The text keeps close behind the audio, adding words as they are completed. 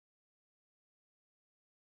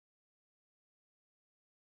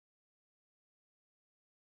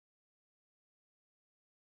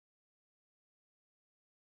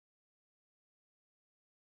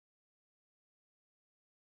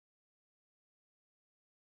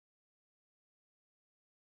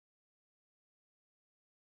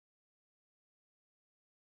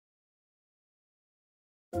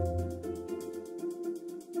This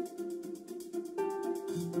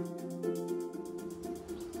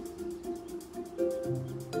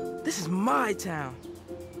is my town.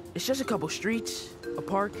 It's just a couple streets, a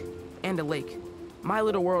park, and a lake. My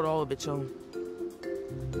little world all of its own.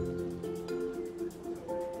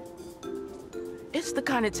 It's the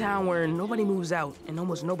kind of town where nobody moves out and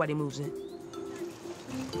almost nobody moves in.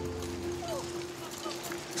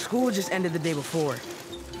 School just ended the day before,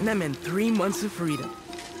 and that meant 3 months of freedom.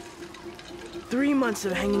 3 months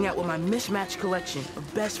of hanging out with my mismatched collection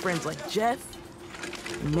of best friends like Jeff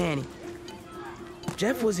and Manny.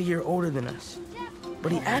 Jeff was a year older than us,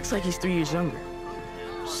 but he acts like he's 3 years younger.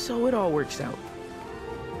 So it all works out.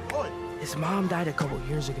 His mom died a couple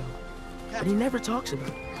years ago, but he never talks about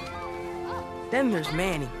it. Then there's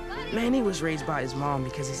Manny. Manny was raised by his mom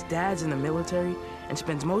because his dad's in the military and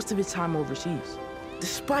spends most of his time overseas.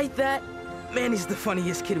 Despite that, Manny's the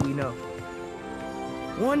funniest kid we know.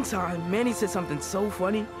 One time, Manny said something so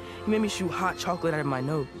funny, he made me shoot hot chocolate out of my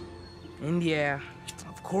nose. And yeah,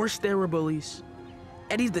 of course there were bullies.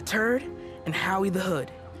 Eddie the Turd and Howie the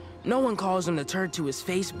Hood. No one calls him the Turd to his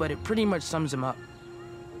face, but it pretty much sums him up.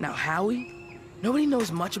 Now Howie? Nobody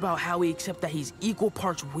knows much about Howie except that he's equal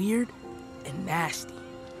parts weird and nasty.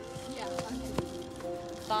 Yeah,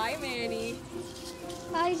 bye, Manny.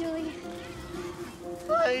 Bye, Julie.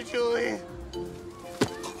 Bye, Julie.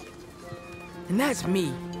 And that's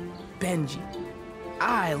me, Benji.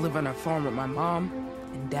 I live on a farm with my mom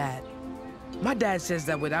and dad. My dad says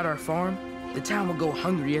that without our farm, the town would go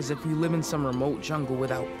hungry as if we live in some remote jungle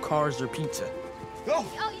without cars or pizza. Go!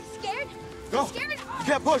 Oh, you scared? Go! You scared? You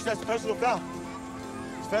can't push, that's a personal foul.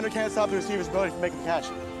 Defender can't stop the receiver's ability to make the catch.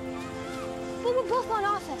 But we're both on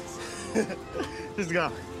offense. Just go.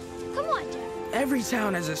 Come on, Jeff. Every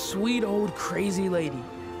town has a sweet old crazy lady,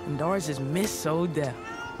 and ours is Miss Odell.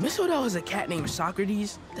 Miss Odell has a cat named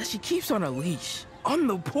Socrates that she keeps on a leash, on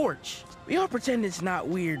the porch. We all pretend it's not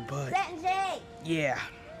weird, but Benji! yeah,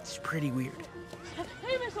 it's pretty weird.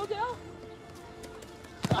 Hey, Miss Odell.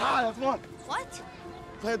 Ah, that's one. What?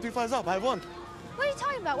 Play it 3 flies up, I have one. What are you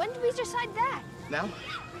talking about? When did we decide that? Now?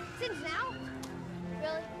 Since now?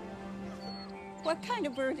 Really? What kind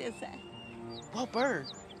of bird is that? What bird?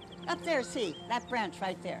 Up there, see, that branch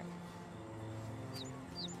right there.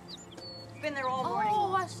 Been there all morning.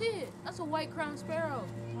 Oh, I see it. That's a white crowned sparrow.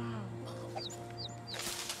 Wow.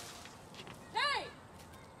 Hey!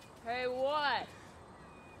 Hey, what?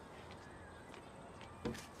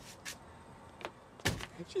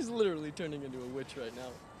 She's literally turning into a witch right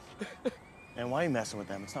now. And why are you messing with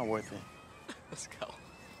them? It's not worth it. Let's go.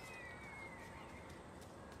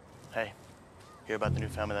 Hey, hear about the new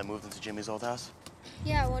family that moved into Jimmy's old house?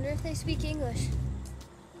 Yeah, I wonder if they speak English.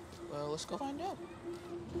 Well, let's go find out.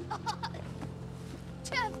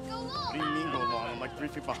 Jeff, go on! What do you mean go long? I'm like 3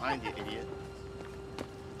 feet behind you, idiot.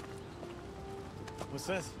 What's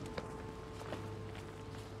this?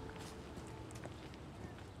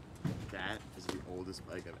 That is the oldest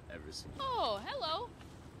bike I've ever seen. Oh, hello.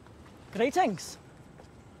 Greetings.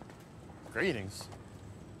 Greetings.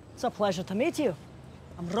 It's a pleasure to meet you.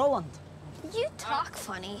 I'm Roland. You talk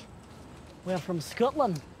funny. We're from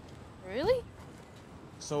Scotland. Really?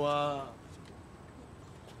 So,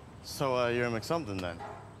 you're a McSomething then?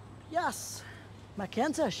 Yes,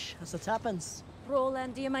 McKentish, as it happens.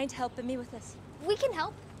 Roland, do you mind helping me with this? We can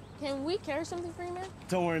help. Can we carry something for you, man?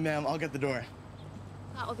 Don't worry, ma'am. I'll get the door.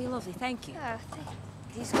 That would be lovely, thank you. Thanks.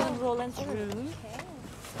 Please go in Roland's room. Okay.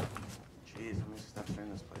 Jeez, who steps in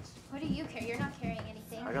this place? What do you care? You're not carrying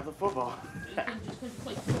anything. I got the football.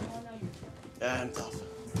 Yeah, I'm tough.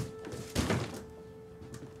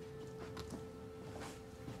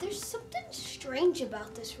 There's something strange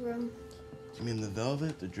about this room. You mean the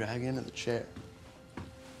velvet, the dragon, and the chair? I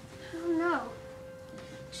don't know.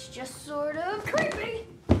 It's just sort of creepy.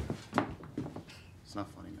 It's not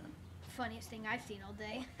funny, man. Funniest thing I've seen all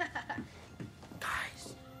day.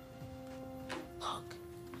 Guys, look.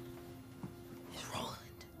 It's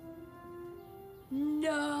Roland.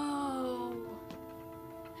 No.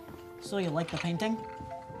 So you like the painting?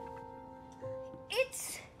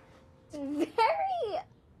 It's very,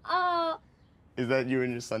 Is that you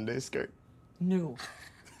in your Sunday skirt? No.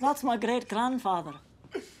 That's my great-grandfather,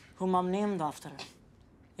 whom I'm named after.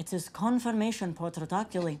 It's his confirmation portrait,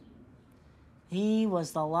 actually. He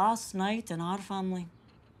was the last knight in our family.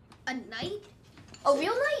 A knight? A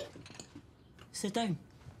real knight? Sit down.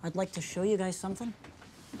 I'd like to show you guys something.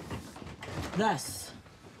 This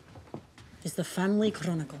is the family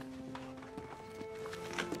chronicle.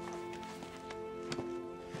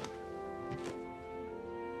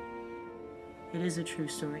 It is a true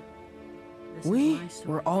story. We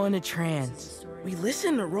were all in a trance. We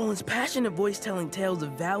listened to Roland's passionate voice telling tales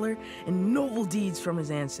of valor and noble deeds from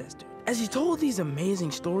his ancestors. As he told these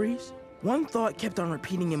amazing stories, one thought kept on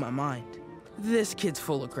repeating in my mind. This kid's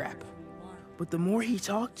full of crap. But the more he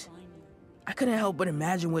talked, I couldn't help but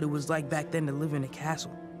imagine what it was like back then to live in a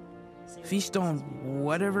castle. Feast on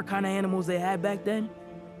whatever kind of animals they had back then,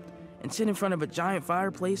 and sit in front of a giant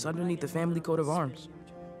fireplace underneath the family coat of arms.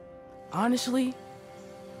 Honestly,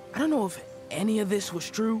 I don't know if any of this was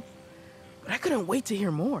true, but I couldn't wait to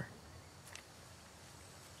hear more.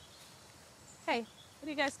 Hey, what do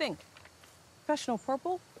you guys think? Professional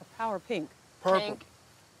purple or power pink? Purple. Pink.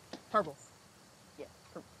 Purple. Yeah,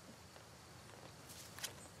 purple.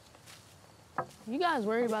 You guys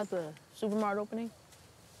worried about the supermarket opening?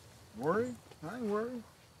 Worried? I ain't worried.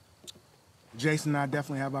 Jason and I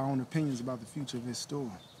definitely have our own opinions about the future of his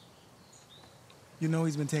store. You know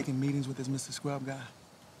he's been taking meetings with this Mr. Scrub guy.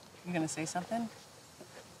 You gonna say something?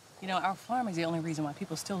 You know, our farm is the only reason why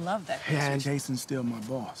people still love that place. Yeah, and Jason's still my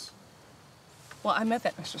boss. Well, I met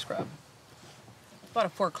that Mr. Scrub. Bought a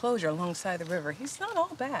foreclosure alongside the river. He's not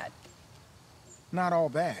all bad. Not all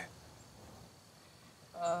bad.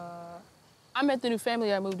 I met the new family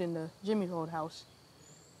that moved into Jimmy's old house.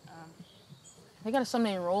 They got a son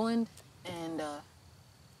named Roland, and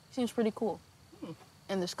he seems pretty cool.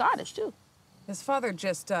 And they're Scottish, too. His father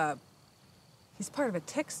just, he's part of a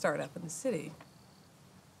tech startup in the city.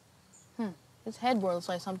 His headboard looks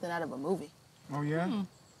like something out of a movie. Oh, yeah?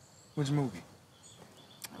 Which movie?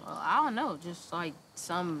 Well, I don't know, just like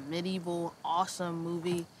some medieval, awesome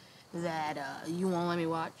movie that you won't let me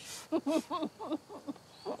watch.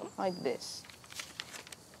 Like this.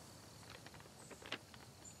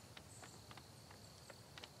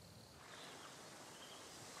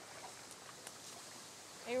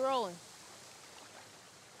 Hey, Roland.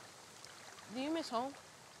 Do you miss home?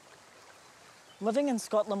 Living in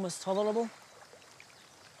Scotland was tolerable,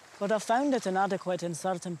 but I found it inadequate in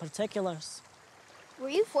certain particulars. Were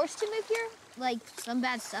you forced to move here? Like, some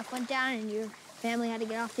bad stuff went down and your family had to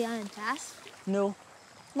get off the island fast? No,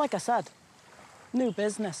 like I said, new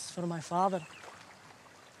business for my father.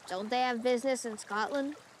 Don't they have business in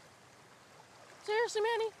Scotland? Seriously,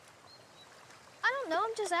 Manny? I don't know,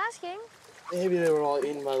 I'm just asking. Maybe they were all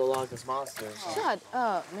eaten by the Loch Ness Monster. Shut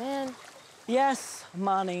up, man. Yes,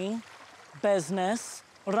 money, business,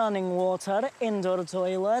 running water, indoor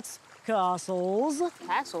toilets, castles.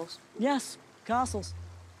 Castles? Yes, castles.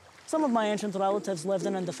 Some of my ancient relatives lived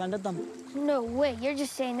in and defended them. No way, you're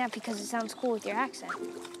just saying that because it sounds cool with your accent.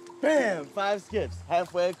 Bam! 5 skips,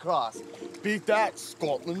 halfway across. Beat that,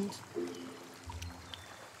 Scotland.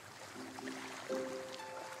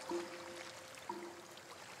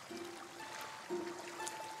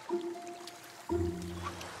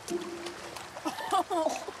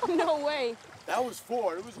 No way. That was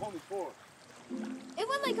 4. It was only 4. It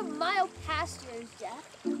went like a mile past yours,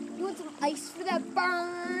 Jeff. You want some ice for that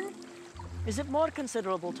burn? Is it more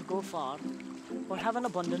considerable to go far or have an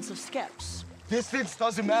abundance of skips? Distance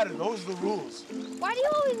doesn't matter. Those are the rules. Why do you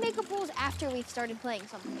always make up rules after we've started playing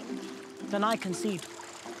something? Then I concede.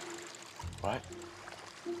 What?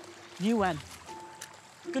 You win.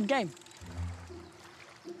 Good game.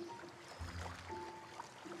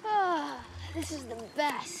 This is the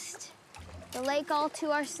best. The lake all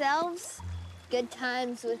to ourselves, good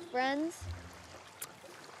times with friends.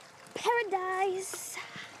 Paradise.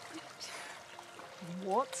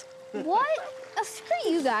 What? What? Oh,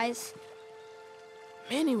 screw you guys.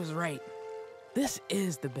 Manny was right. This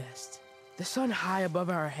is the best. The sun high above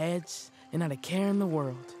our heads and not a care in the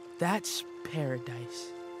world. That's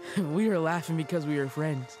paradise. We were laughing because we were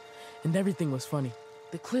friends, and everything was funny.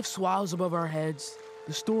 The cliff swallows above our heads,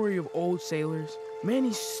 the story of old sailors,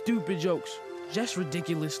 Manny's stupid jokes, Jeff's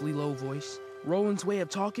ridiculously low voice, Roland's way of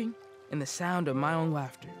talking, and the sound of my own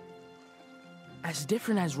laughter. As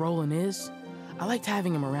different as Roland is, I liked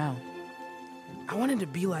having him around. I wanted to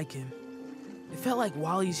be like him. It felt like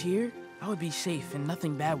while he's here, I would be safe and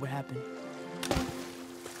nothing bad would happen.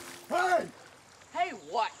 Hey! Hey,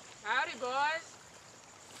 what? Howdy, boys.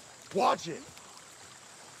 Watch it.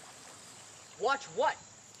 Watch what?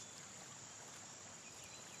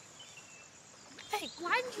 Hey,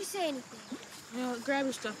 why didn't you say anything? You know, grab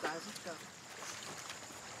your stuff, guys. Let's go.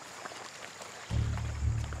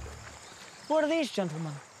 What are these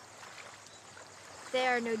gentlemen? They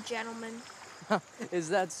are no gentlemen. Is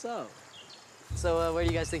that so? So, where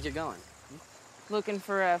do you guys think you're going? Looking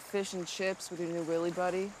for fish and chips with your new Willy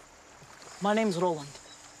buddy? My name's Roland,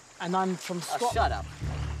 and I'm from Scotland. Shut up.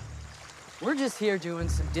 We're just here doing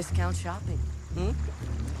some discount shopping.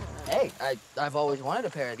 Hey, I've always wanted a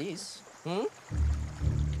pair of these.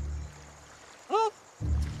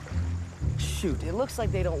 Shoot, it looks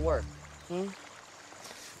like they don't work. Hmm?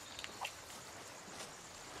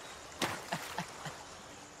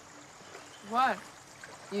 What?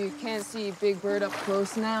 You can't see Big Bird up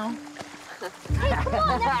close now? Hey, come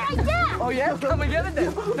on, that's my dad! Oh, yeah? Come and get it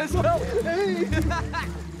then. Let's go.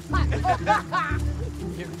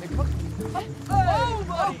 Here, come. Oh,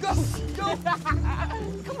 buddy. Go.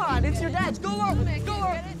 Come on, it's your dad's. Go over. Go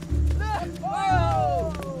over.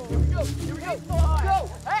 Oh! Here we go. Go.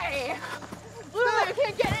 Hey! Little man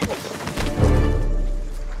can't get it!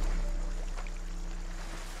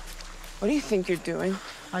 What do you think you're doing?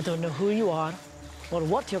 I don't know who you are or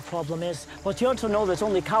what your problem is, but you're to know that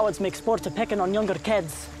only cowards make sport of picking on younger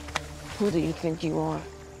kids. Who do you think you are?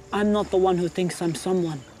 I'm not the one who thinks I'm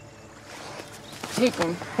someone. Take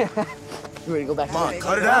him. You ready to go back? Come on,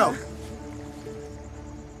 cut it out.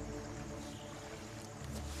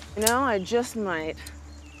 You know, I just might.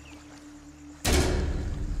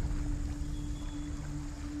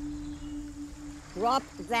 Drop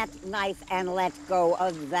that knife and let go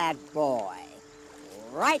of that boy.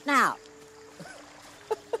 Right now.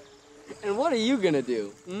 And what are you gonna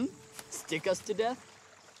do? Hmm? Stick us to death?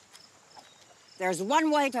 There's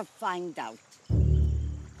one way to find out.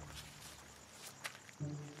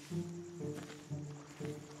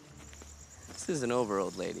 This isn't over,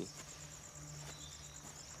 old lady.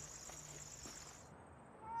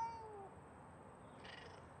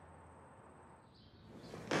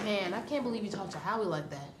 Man, I can't believe you talked to Howie like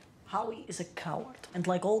that. Howie is a coward, and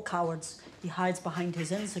like all cowards, he hides behind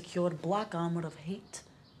his insecure black armor of hate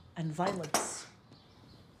and violence.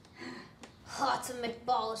 Lots of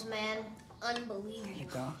McBalls, man. Unbelievable. There you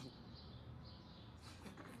go.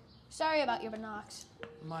 Sorry about your binocs.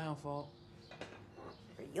 My own fault.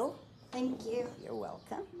 For you. Thank you. You're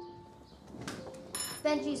welcome.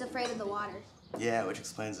 Benji's afraid of the water. Yeah, which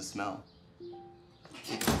explains the smell.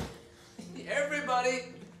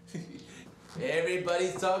 Everybody!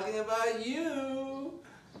 Everybody's talking about you.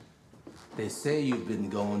 They say you've been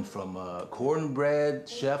going from cornbread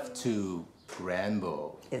chef to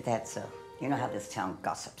Rambo. Is that so? You know how this town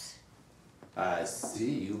gossips. I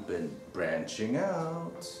see you've been branching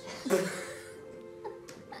out.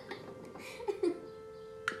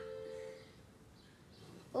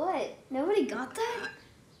 What? Nobody got that?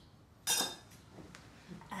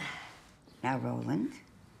 Now, Roland,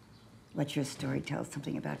 let your story tell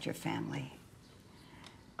something about your family.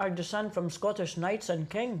 I descend from Scottish knights and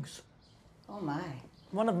kings. Oh, my.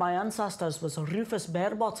 One of my ancestors was Rufus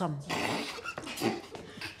Barebottom.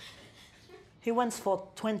 He once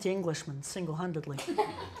fought 20 Englishmen single-handedly.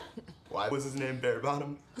 Why was his name Bare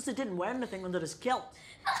Bottom? Because he didn't wear anything under his kilt.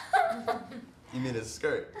 You mean his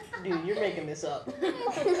skirt? Dude, you're making this up.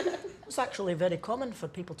 It's actually very common for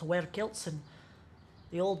people to wear kilts in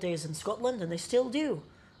the old days in Scotland, and they still do,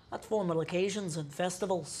 at formal occasions and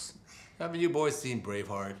festivals. Haven't you boys seen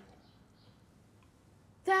Braveheart?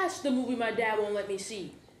 That's the movie my dad won't let me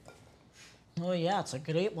see. Oh yeah, it's a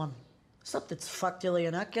great one. Except it's factually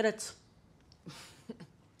inaccurate.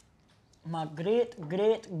 My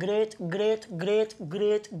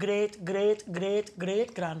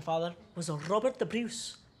great-great-great-great-great-great-great-great-great-grandfather was a Robert the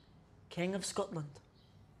Bruce, King of Scotland.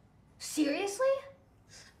 Seriously?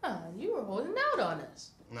 You were holding out on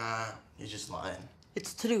us. Nah, you're just lying.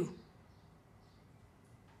 It's true.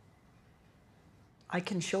 I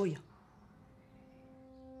can show you.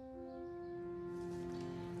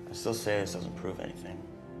 I still say this doesn't prove anything.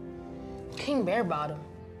 King Barebottom.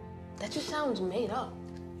 That just sounds made up.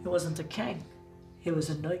 He wasn't a king. He was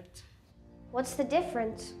a knight. What's the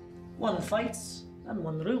difference? One fights and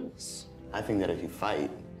one rules. I think that if you fight,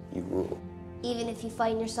 you rule. Even if you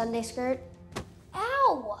fight in your Sunday skirt?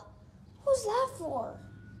 Ow! Who's that for?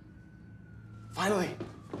 Finally!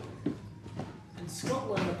 In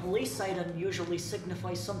Scotland, the police siren usually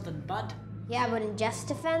signifies something bad. Yeah, but in Jeff's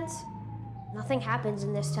defense, nothing happens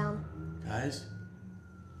in this town. Guys,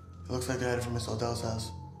 it looks like they're headed for Miss Odell's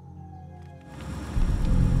house.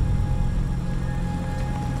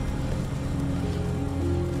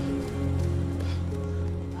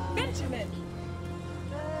 Benjamin!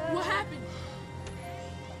 What happened?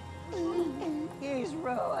 He's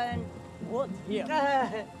ruined. What? Here.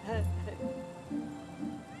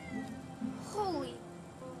 Holy.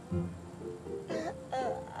 There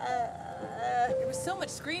was so much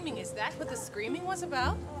screaming. Is that what the screaming was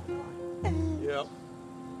about? Yep.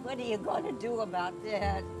 What are you going to do about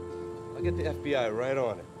that? I'll get the FBI right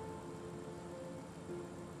on it.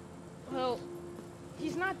 Well,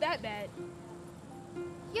 he's not that bad.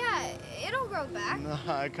 Yeah, it'll grow back.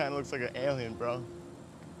 Nah, it kind of looks like an alien, bro.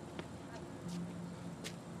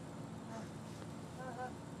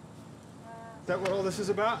 Is that what all this is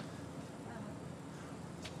about?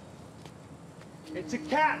 It's a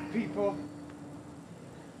cat, people.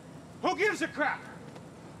 Who gives a crap?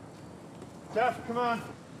 Jeff, come on.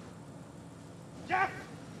 Jeff!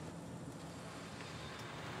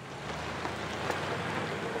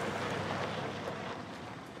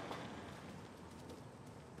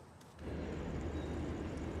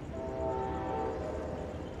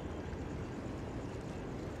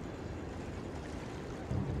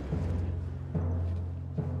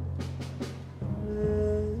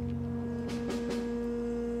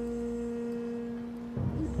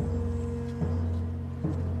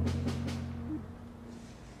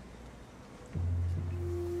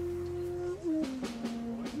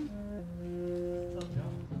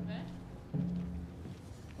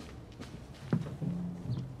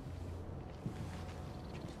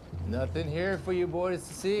 Nothing here for you boys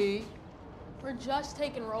to see. We're just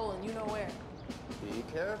taking Roland, you know where. Be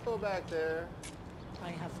careful back there. I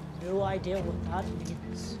have no idea what that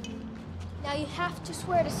means. Now you have to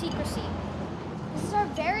swear to secrecy. This is our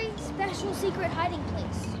very special secret hiding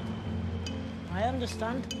place. I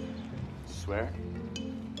understand. Swear?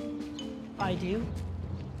 I do.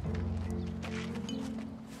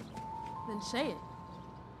 Then say it.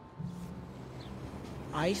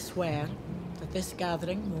 I swear that this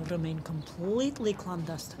gathering will remain completely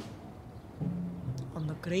clandestine. On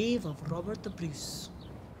the grave of Robert the Bruce.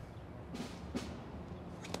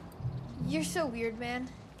 You're so weird, man.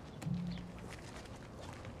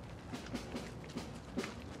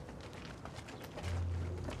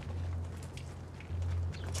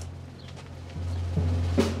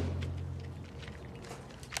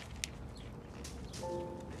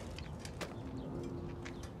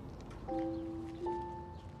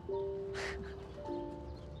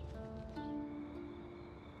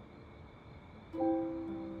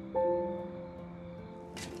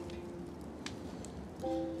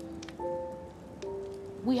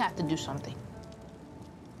 We have to do something.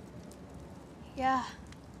 Yeah.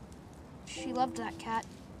 She loved that cat.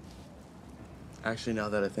 Actually, now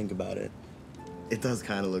that I think about it, it does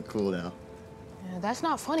kind of look cool now. Yeah, that's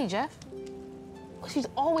not funny, Jeff. She's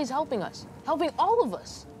always helping us, helping all of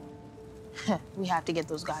us. We have to get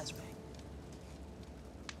those guys back.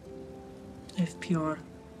 Live pure,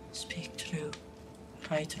 speak true,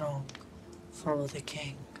 right wrong, follow the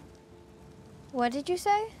king. What did you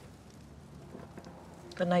say?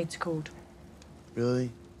 The Knight's Code.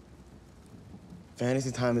 Really?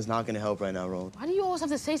 Fantasy time is not gonna help right now, Roland. Why do you always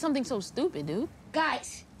have to say something so stupid, dude?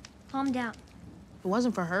 Guys, calm down. If it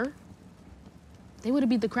wasn't for her, they would have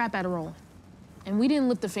beat the crap out of Roland. And we didn't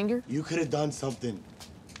lift a finger. You could have done something.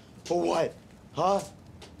 For what? Huh?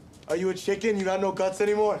 Are you a chicken? You got no guts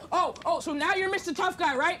anymore? Oh, so now you're Mr. Tough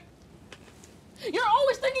Guy, right? You're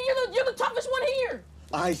always thinking you're the toughest one here.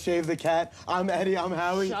 I shaved the cat. I'm Eddie. I'm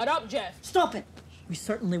Howie. Shut up, Jeff. Stop it! We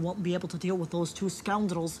certainly won't be able to deal with those two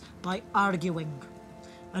scoundrels by arguing.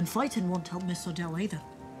 And fighting won't help Miss Odell either.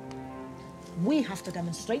 We have to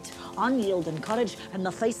demonstrate unyielding courage in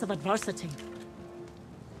the face of adversity.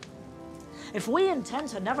 If we intend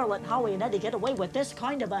to never let Howie and Eddie get away with this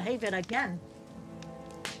kind of behavior again,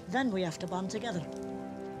 then we have to band together.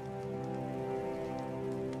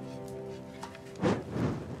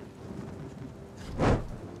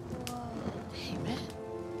 Hey, man.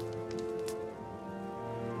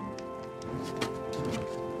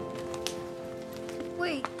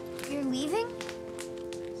 Wait, you're leaving?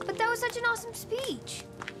 But that was such an awesome speech.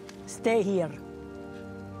 Stay here.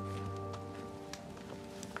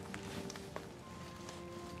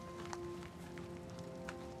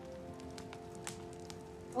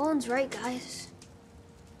 Roland's right, guys.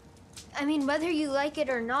 I mean, whether you like it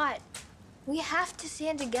or not, we have to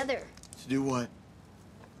stand together. To do what?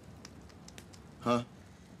 Huh?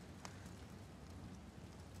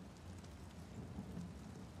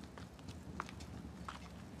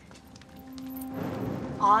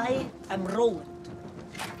 I am Roland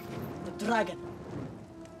the Dragon,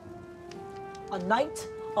 a knight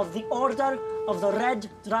of the Order of the Red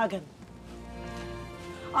Dragon.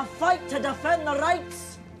 A fight to defend the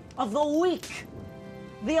rights of the weak,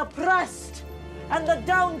 the oppressed, and the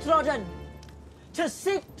downtrodden. To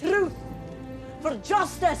seek truth for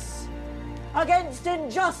justice against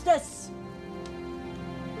injustice.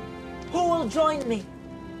 Who will join me?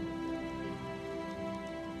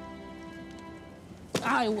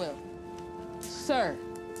 I will. Sir,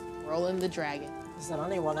 Roland the Dragon. Is there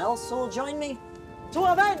anyone else who will join me?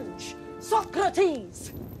 To avenge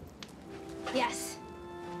Socrates! Yes,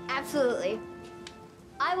 absolutely.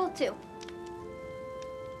 I will too.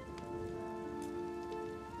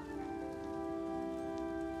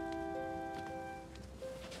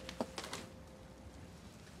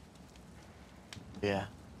 Yeah.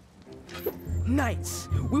 Knights.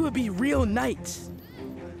 We would be real knights.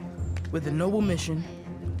 With a noble mission,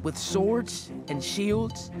 with swords and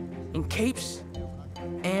shields and capes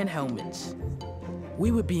and helmets.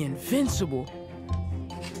 We would be invincible.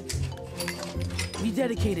 We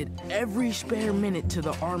dedicated every spare minute to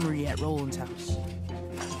the armory at Roland's house.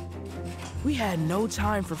 We had no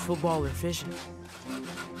time for football or fishing.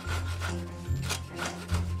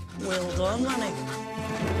 Well done, Manny.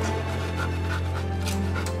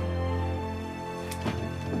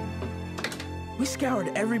 We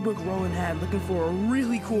scoured every book Roland had looking for a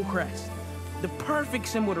really cool crest. The perfect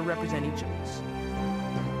symbol to represent each of us.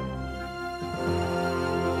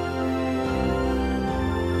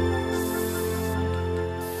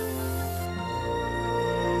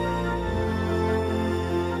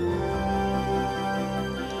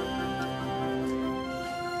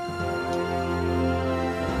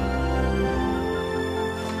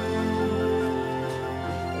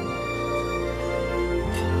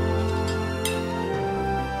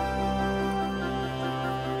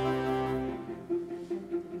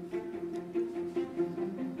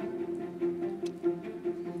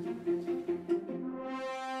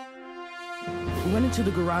 We went into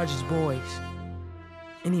the garage as boys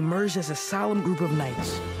and emerged as a solemn group of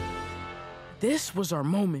knights. This was our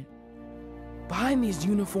moment. Behind these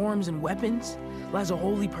uniforms and weapons lies a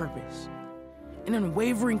holy purpose, an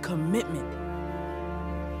unwavering commitment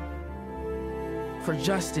for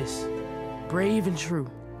justice, brave and true.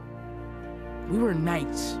 We were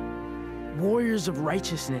knights, warriors of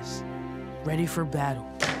righteousness, ready for battle.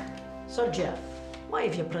 So, Jeff, why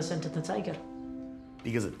have you presented the tiger?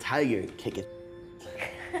 Because a tiger can kick it.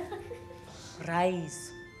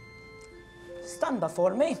 Rise. Stand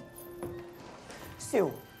before me.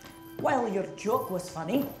 So, while your joke was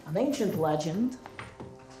funny, an ancient legend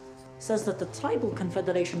says that the tribal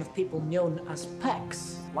confederation of people known as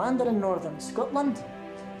Picts landed in northern Scotland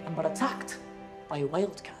and were attacked by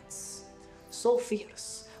wildcats. So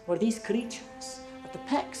fierce were these creatures that the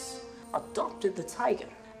Picts adopted the tiger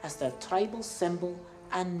as their tribal symbol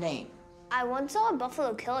and name. I once saw a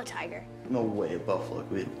buffalo kill a tiger. No way, a buffalo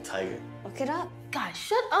could be a tiger. Look it up. Guys,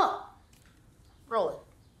 shut up. Roland,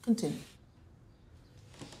 continue.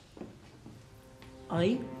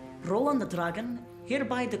 I, Roland the Dragon,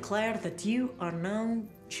 hereby declare that you are now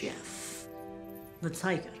Jeff, the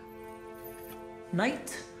Tiger,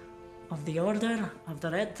 Knight of the Order of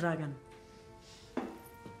the Red Dragon.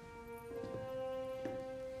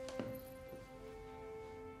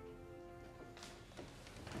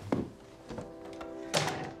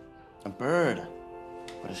 A bird.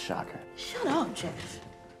 What a shocker. Shut up, Jeff.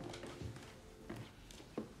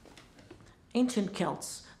 Ancient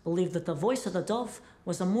Celts believed that the voice of the dove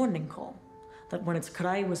was a morning call, that when its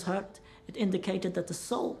cry was heard, it indicated that the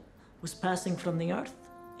soul was passing from the earth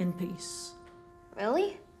in peace.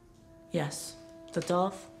 Really? Yes, the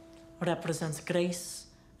dove represents grace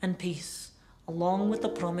and peace, along with the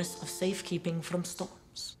promise of safekeeping from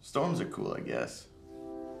storms. Storms are cool, I guess.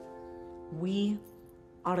 We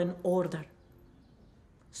are an order.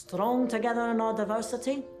 Strong together in our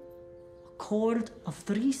diversity, a cord of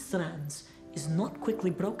 3 strands is not quickly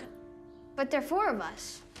broken. But there are 4 of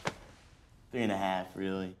us. 3.5,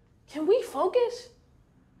 really. Can we focus?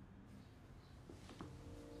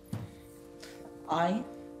 I,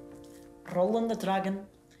 Roland the Dragon,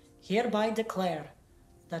 hereby declare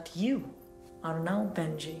that you are now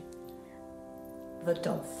Benji, the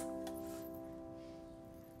dove.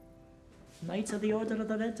 Knight of the Order of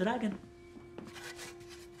the Red Dragon.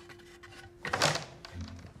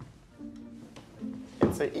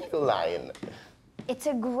 It's an eagle lion. It's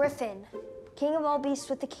a griffin. King of all beasts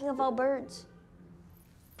with the king of all birds.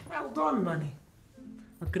 Well done, Manny.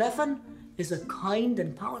 A griffin is a kind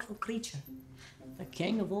and powerful creature, the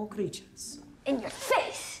king of all creatures. In your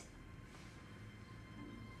face!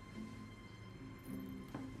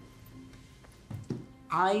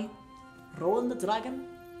 I, Roland the Dragon,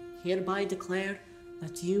 hereby declare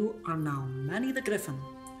that you are now Manny the Griffin,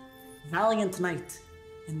 valiant knight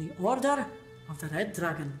in the Order of the Red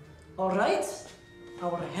Dragon. All right,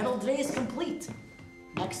 our heraldry is complete.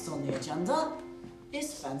 Next on the agenda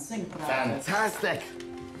is fencing practice. Fantastic!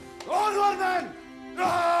 Onward then!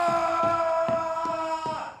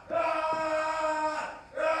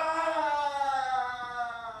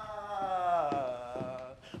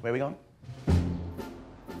 Where are we going?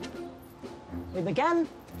 We begin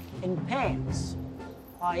in pairs.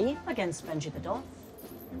 I against Benji the dove.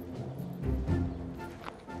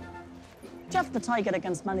 Jeff the tiger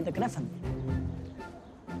against Manny the griffin.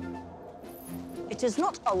 It is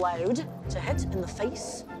not allowed to hit in the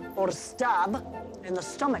face or stab in the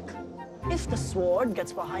stomach. If the sword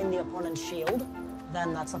gets behind the opponent's shield,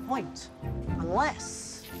 then that's a point.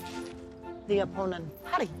 Unless the opponent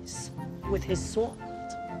parries with his sword.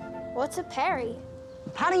 What's a parry?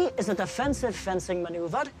 Parry is a defensive fencing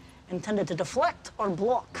maneuver intended to deflect or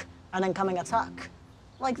block an incoming attack.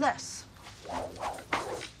 Like this.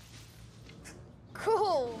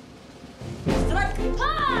 Cool. Strike!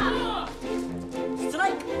 Ah!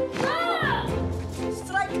 Strike! Ah!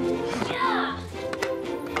 Strike! Yeah!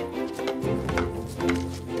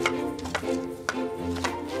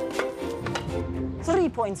 3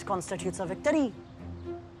 points constitutes a victory.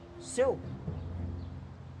 So,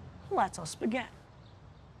 let us begin.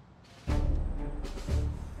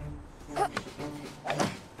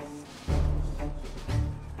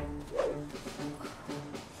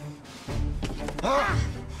 Ah!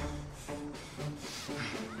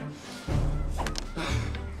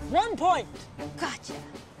 1 point. Gotcha.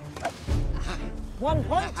 1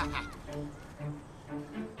 point.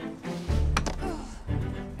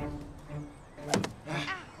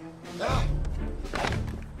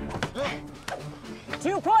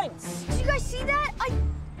 Two points. Did you guys see that?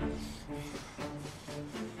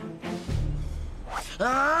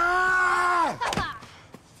 Ah!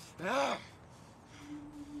 Ah!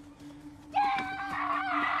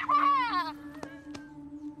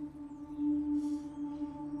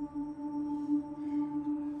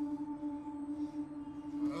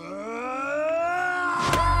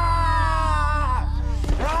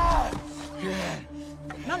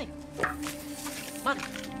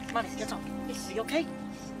 'Money, get up. Are you okay?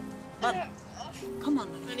 Money, come on,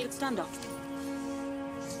 I need to stand up.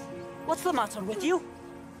 What's the matter with you?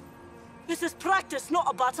 This is practice, not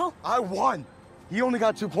a battle. I won. He only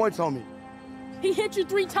got 2 points on me. He hit you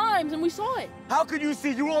 3 times and we saw it. How could you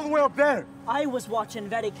see? You were all the way up there. I was watching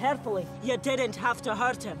very carefully. You didn't have to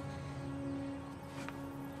hurt him.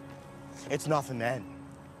 It's nothing, man.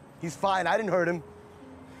 He's fine. I didn't hurt him.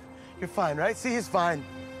 You're fine, right? See, he's fine.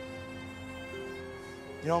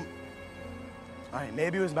 You know, all right,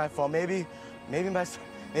 maybe it was my fault. Maybe my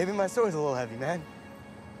sword's a little heavy, man.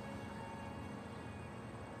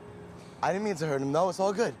 I didn't mean to hurt him. No, it's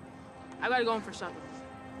all good. I gotta go in for supper.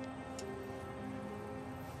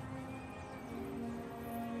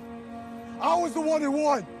 I was the one who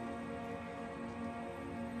won.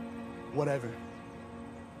 Whatever.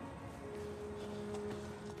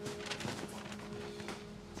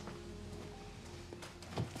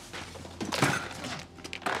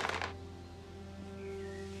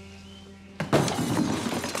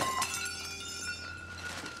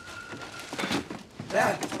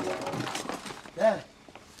 Dad,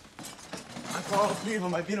 I fought all 3 of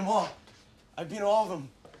them. I beat them all. I beat all of them.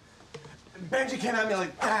 Benji came at me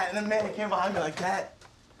like that, and then Manny came behind me like that.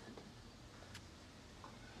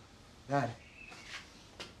 Dad.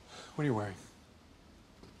 What are you wearing?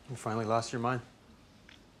 You finally lost your mind?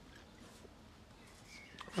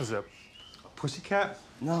 What is it? A pussycat?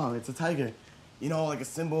 No, it's a tiger. You know, like a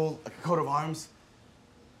symbol, like a coat of arms.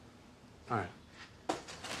 All right.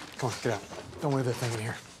 Come on, get out. Don't leave that thing in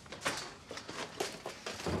here.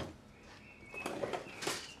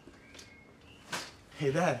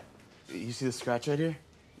 Hey, Dad. You see the scratch right here?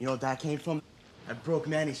 You know what that came from? I broke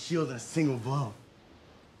Manny's shield in a single blow.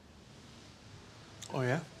 Oh,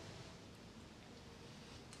 yeah?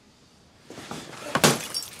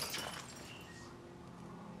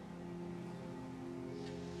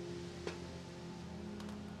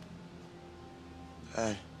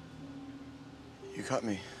 Dad, you cut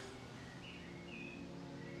me.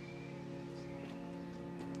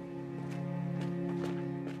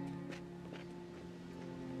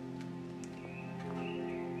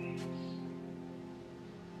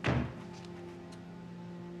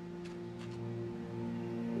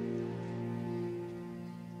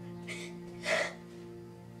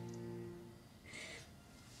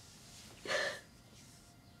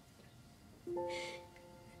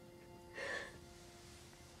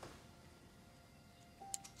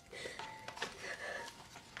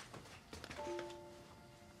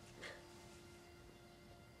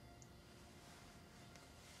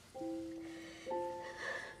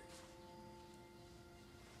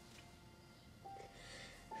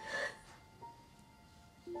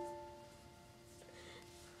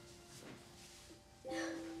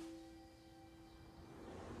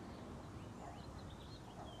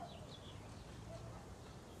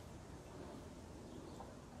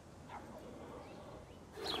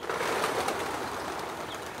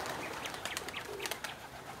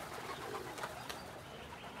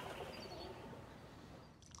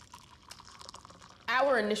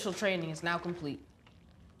 Our initial training is now complete.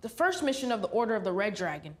 The first mission of the Order of the Red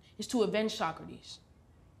Dragon is to avenge Socrates.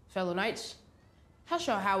 Fellow knights, how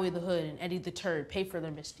shall Howie the Hood and Eddie the Turd pay for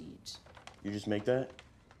their misdeeds? You just make that?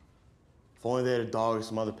 If only they had a dog or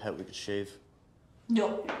some other pet we could shave.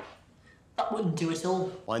 No, that wouldn't do at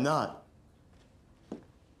all. Why not?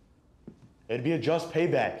 It'd be a just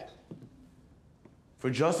payback. For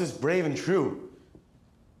justice brave and true.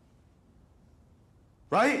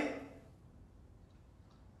 Right?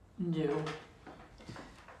 No.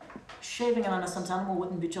 Shaving an innocent animal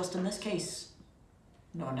wouldn't be just in this case.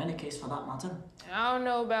 Nor in any case for that matter. I don't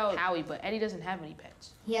know about Howie, but Eddie doesn't have any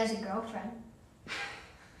pets. He has a girlfriend.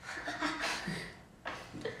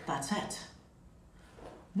 That's it.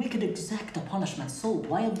 We could exact a punishment so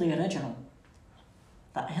wildly original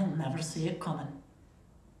that he'll never see it coming.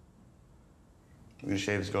 We gonna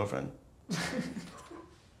shave his girlfriend?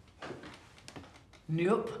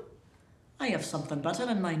 Nope. I have something better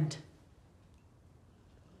in mind.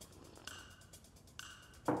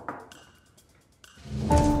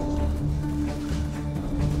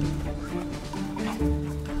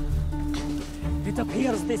 It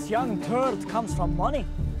appears this young turd comes from money.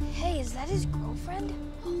 Hey, is that his girlfriend?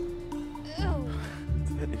 Ew.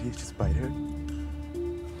 Did that idiot just bite her?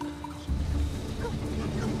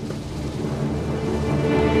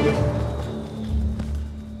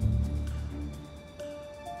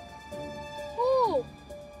 Oh!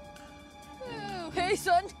 Hey,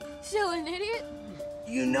 son. Still an idiot?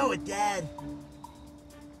 You know it, Dad.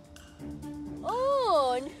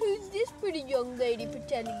 Oh, and who's this pretty young lady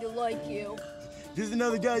pretending to like you? Just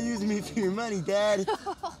another guy using me for your money, Dad.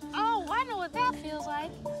 Oh, I know what that feels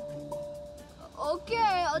like.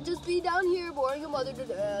 Okay, I'll just be down here boring your mother to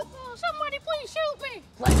death. Oh, somebody please shoot me!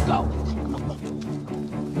 Let's go!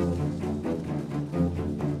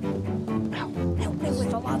 Help me with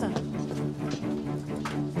the ladder.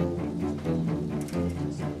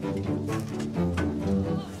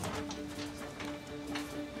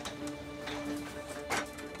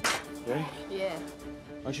 Ready? Yeah.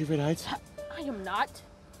 Aren't you afraid of heights? I am not.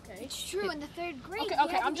 Okay. It's true, in the 3rd grade. Okay,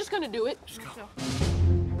 okay, I'm just gonna do it. Just go.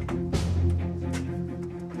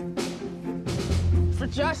 For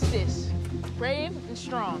justice, brave and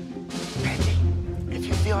strong. Benji, if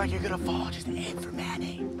you feel like you're gonna fall, just aim for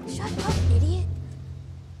Manny. Shut up, idiot.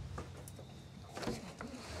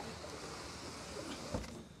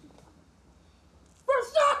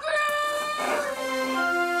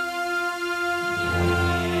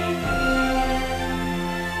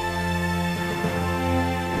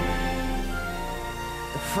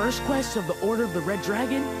 First quest of the Order of the Red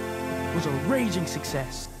Dragon was a raging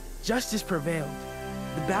success. Justice prevailed.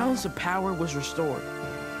 The balance of power was restored.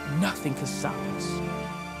 Nothing could stop us.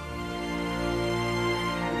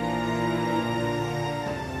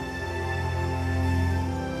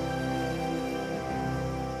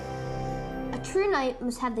 A true knight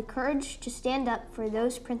must have the courage to stand up for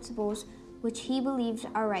those principles which he believes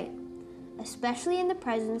are right, especially in the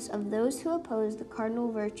presence of those who oppose the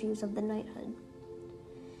cardinal virtues of the knighthood.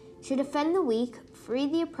 To defend the weak, free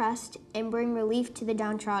the oppressed, and bring relief to the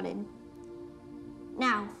downtrodden.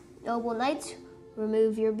 Now, noble knights,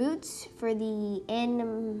 remove your boots for the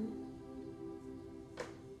annum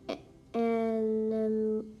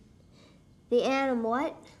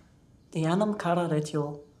what? The Annam Cara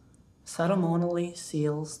ritual ceremonially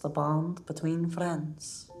seals the bond between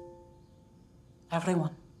friends.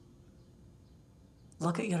 Everyone,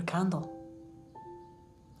 look at your candle.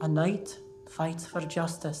 A knight fights for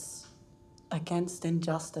justice against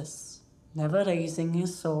injustice, never raising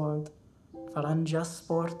his sword for unjust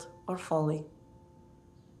sport or folly.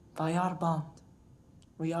 By our bond,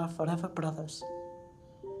 we are forever brothers.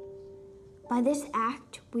 By this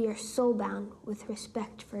act, we are soul-bound with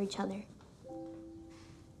respect for each other.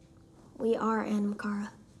 We are Annam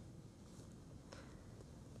Cara.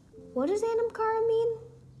 What does Annam Cara mean?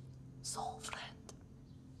 Soul friend.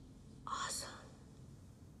 Awesome.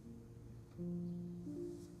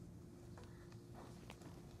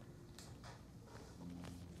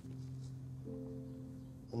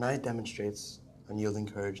 The knight demonstrates unyielding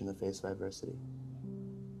courage in the face of adversity.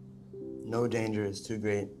 No danger is too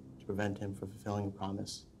great to prevent him from fulfilling a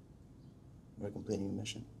promise or completing a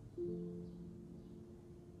mission.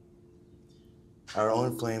 Our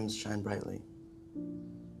own flames shine brightly,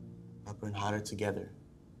 but burn hotter together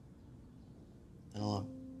than alone.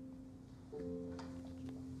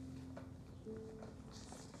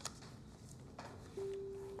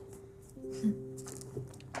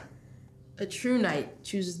 A true knight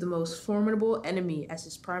chooses the most formidable enemy as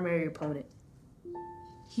his primary opponent.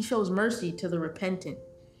 He shows mercy to the repentant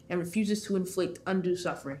and refuses to inflict undue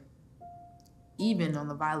suffering, even on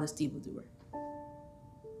the vilest evildoer.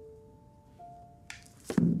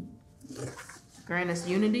 Grant us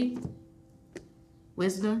unity,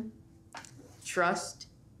 wisdom, trust,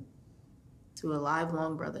 to a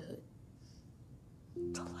lifelong brotherhood.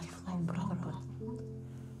 To lifelong brotherhood.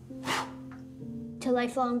 To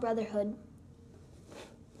lifelong brotherhood.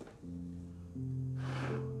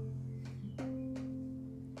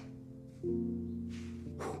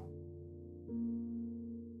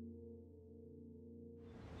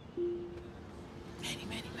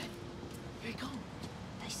 Manny. Here he comes.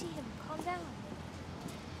 I see him. Calm down.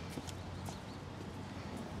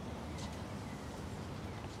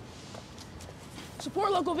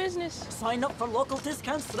 Support local business. Sign up for local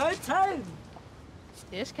discounts throughout town.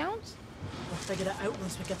 Discounts? We'll figure it out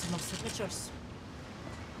once we get enough signatures.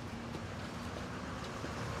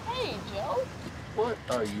 Hey, Joe. What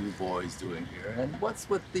are you boys doing here? And what's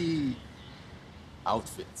with the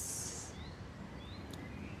outfits?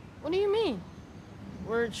 What do you mean?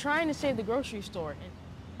 We're trying to save the grocery store. And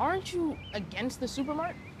aren't you against the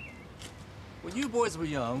supermarket? When you boys were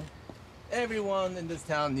young, everyone in this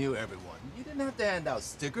town knew everyone. You didn't have to hand out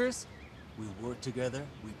stickers. We worked together,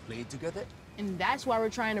 we played together. And that's why we're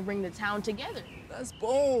trying to bring the town together. That's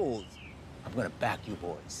bold. I'm gonna back you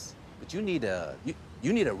boys. But you need a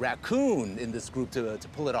raccoon in this group to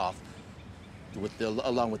pull it off.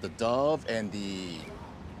 Along with the dove and the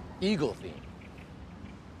eagle theme.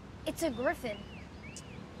 It's a griffin.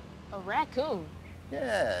 A raccoon?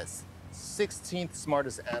 Yes. 16th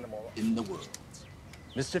smartest animal in the world.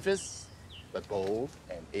 Mischievous, but bold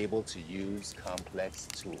and able to use complex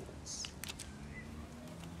tools.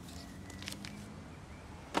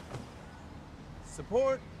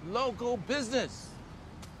 Support local business.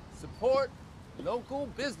 Support local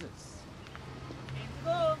business.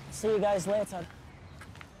 See you guys later.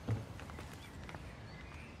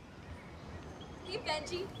 Hey,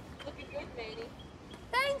 Benji. Looking good, Manny.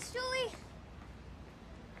 Thanks, Julie.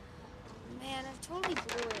 Man, I've totally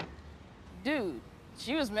blew it. Dude,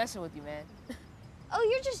 she was messing with you, man. Oh,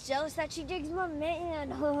 you're just jealous that she digs my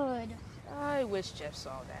manhood. I wish Jeff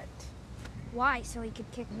saw that. Why? So he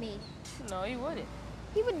could kick me. No, he wouldn't.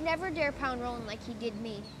 He would never dare pound Roland like he did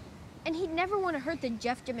me. And he'd never want to hurt the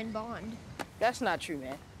Jeffdeman bond. That's not true,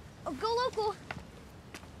 man. Oh, go local.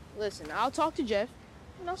 Listen, I'll talk to Jeff,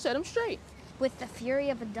 and I'll set him straight. With the fury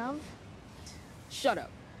of a dove? Shut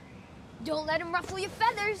up. Don't let him ruffle your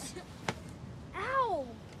feathers. Ow!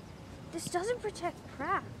 This doesn't protect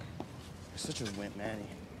crap. You're such a wimp, Manny.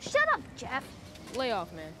 Shut up, Jeff. Lay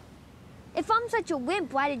off, man. If I'm such a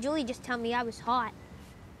wimp, why did Julie just tell me I was hot?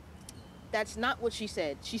 That's not what she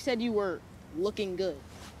said. She said you were looking good.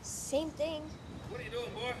 Same thing. What are you doing,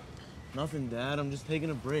 boy? Nothing, Dad. I'm just taking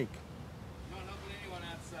a break. Not helping anyone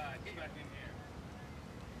outside. Get back in here.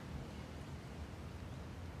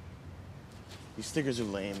 These stickers are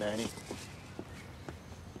lame, Manny.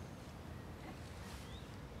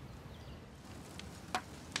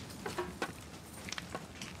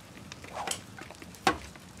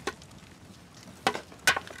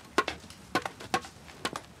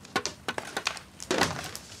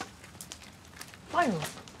 Finally.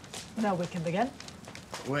 Now we can begin.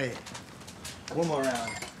 Wait. One more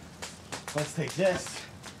round. Let's take this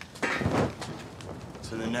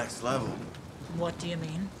to the next level. What do you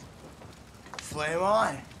mean? Flame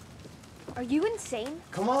on. Are you insane?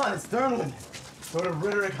 Come on, it's Thurland. Go to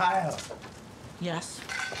Fridrik Erlingsson. Yes.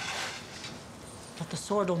 But the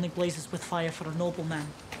sword only blazes with fire for a nobleman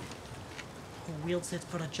who wields it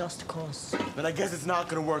for a just cause. But I guess it's not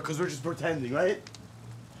gonna work because we're just pretending, right?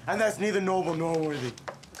 And that's neither noble nor worthy.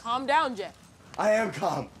 Calm down, Jeff. I am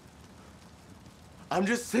calm. I'm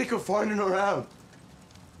just sick of farting around.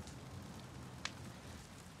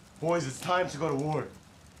 Boys, it's time to go to war.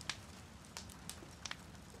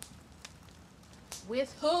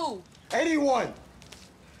 With who? Anyone!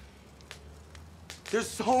 There's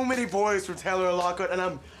so many boys from Taylor and Lockhart,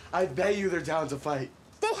 and I bet you they're down to fight.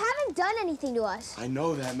 They haven't done anything to us. I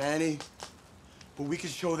know that, Manny. But we can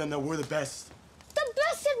show them that we're the best. The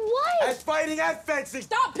best at what? At fighting, at fencing.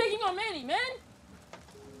 Stop picking on Manny, man!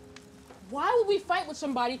 Why would we fight with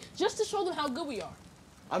somebody just to show them how good we are?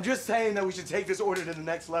 I'm just saying that we should take this order to the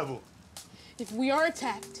next level. If we are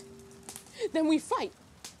attacked, then we fight.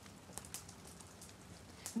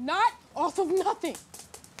 Not off of nothing.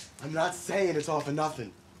 I'm not saying it's all for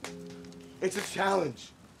nothing. It's a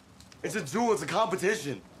challenge. It's a duel, it's a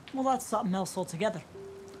competition. Well, that's something else altogether.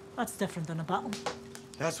 That's different than a battle.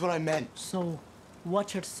 That's what I meant. So,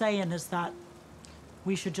 what you're saying is that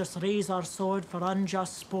we should just raise our sword for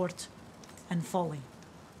unjust sport and folly.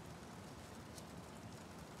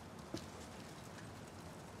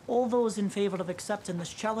 All those in favor of accepting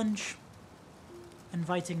this challenge,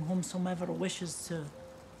 inviting whomsoever wishes to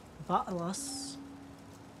That of us.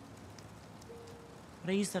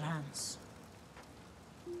 Raise their hands.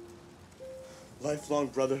 Lifelong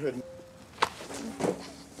brotherhood.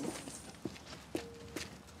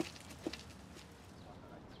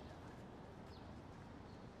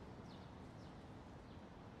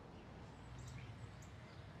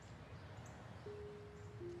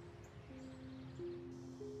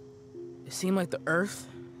 It seemed like the earth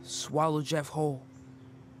swallowed Jeff whole.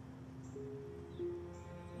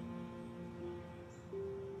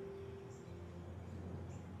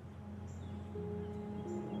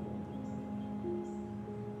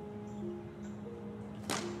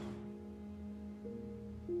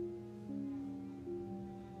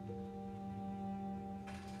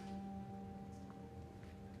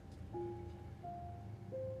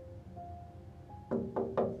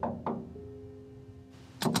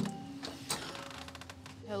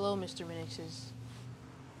 Hello, Mr. Minixes.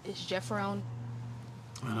 Is Jeff around?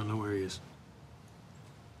 I don't know where he is.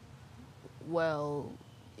 Well,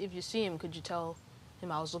 if you see him, could you tell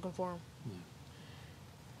him I was looking for him?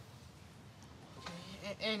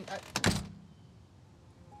 Yeah. And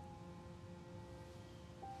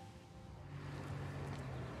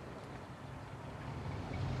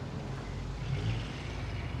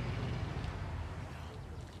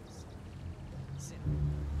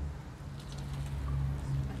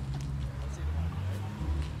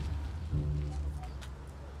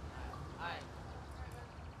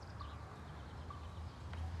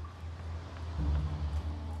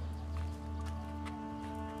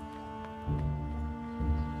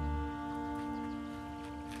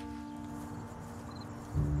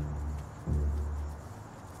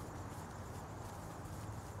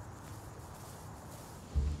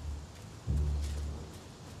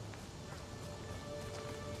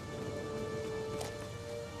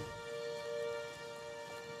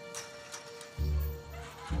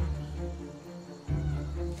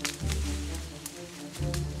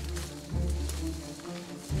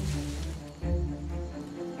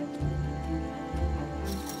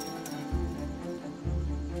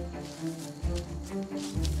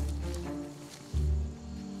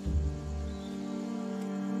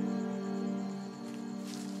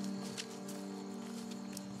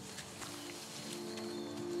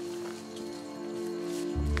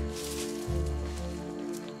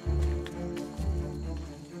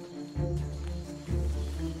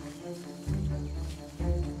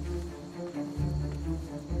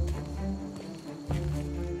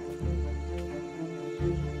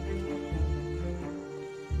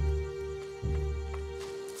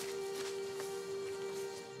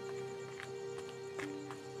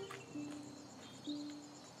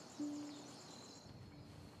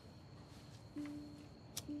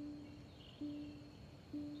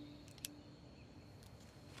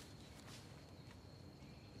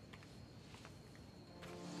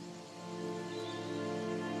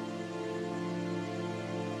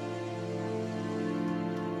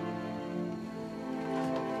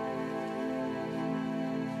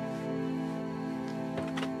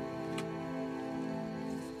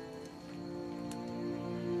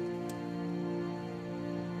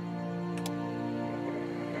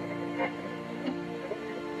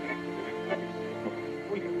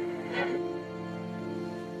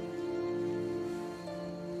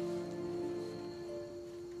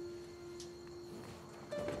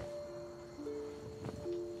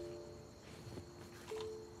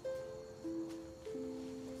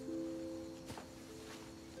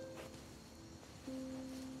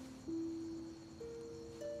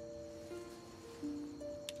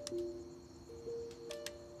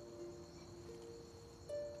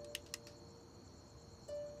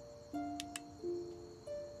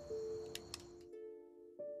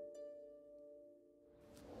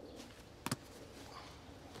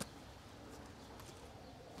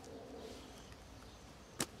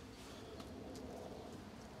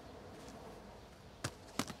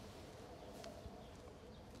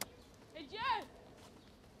Jeff!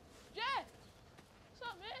 Jeff! What's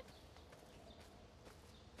up, man?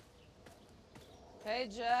 Hey,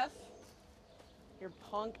 Jeff. Your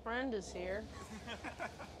punk friend is here.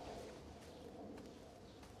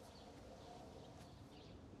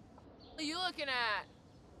 What are you looking at?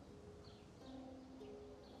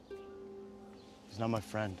 He's not my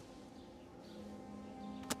friend.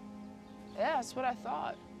 Yeah, that's what I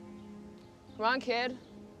thought. Come on, kid.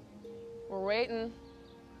 We're waiting.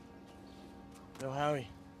 Yo, Howie.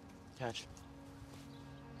 Catch.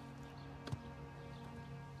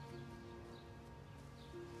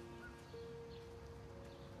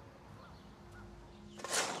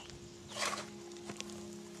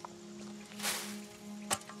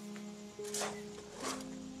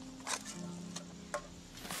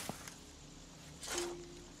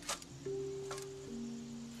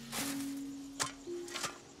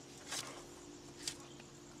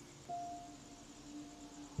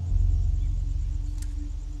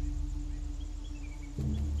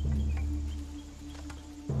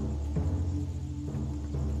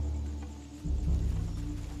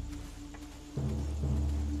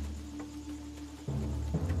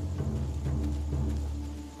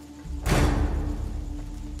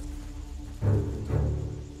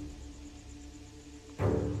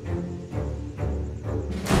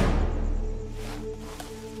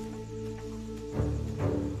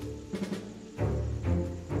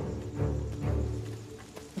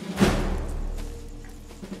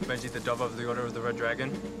 Benji the Dove of the Order of the Red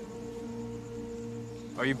Dragon?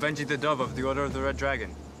 Are you Benji the Dove of the Order of the Red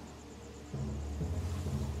Dragon?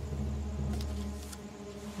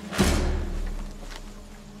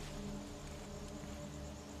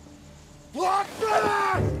 Black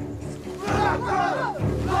feathers! Black feathers!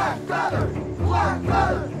 Black feathers! Black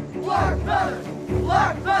feathers! Black feathers!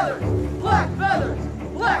 Black feathers! Black feathers!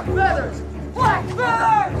 Black feathers! Black feathers! Black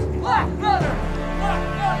feathers! Black feathers!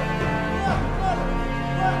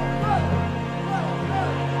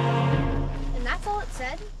 And that's all it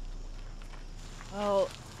said? Well,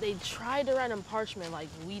 they tried to write on parchment like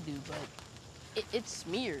we do, but it's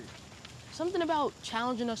smeared. Something about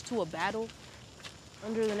challenging us to a battle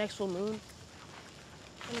under the next full moon.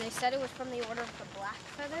 And they said it was from the Order of the Black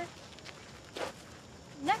Feather?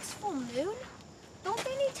 Next full moon? Don't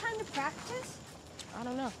they need time to practice? I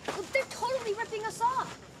don't know. Well, they're totally ripping us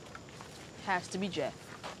off. Has to be Jeff.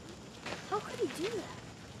 How could he do that?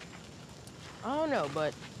 I don't know,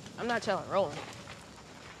 but I'm not telling Roland.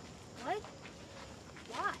 What?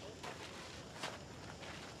 Why?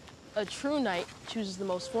 A true knight chooses the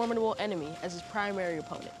most formidable enemy as his primary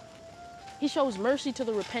opponent. He shows mercy to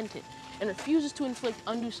the repentant and refuses to inflict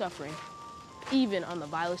undue suffering, even on the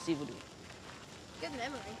vilest evildoer. Good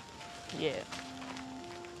memory. Yeah.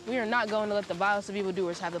 We are not going to let the vilest of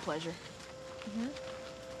evildoers have the pleasure. Mm-hmm.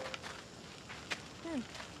 Good.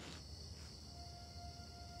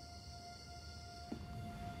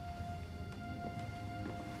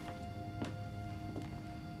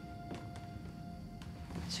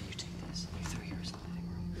 So you take this, you throw yours in the living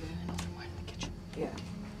room, and I'll throw mine in the kitchen. Yeah.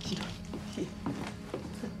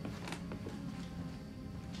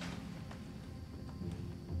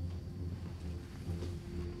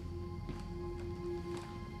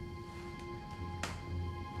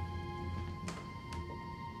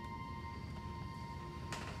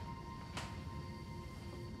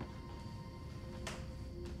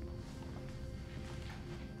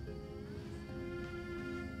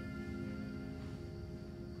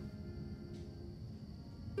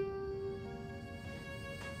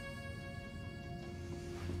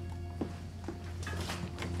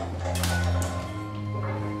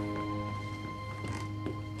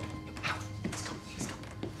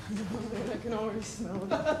 I can already smell it.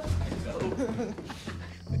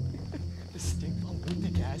 The stink bomb with the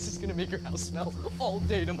gas is gonna make your house smell all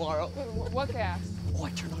day tomorrow. What gas? Oh, I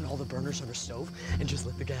turn on all the burners on our stove and just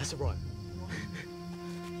let the gas run.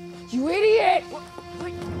 You idiot!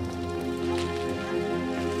 Wait.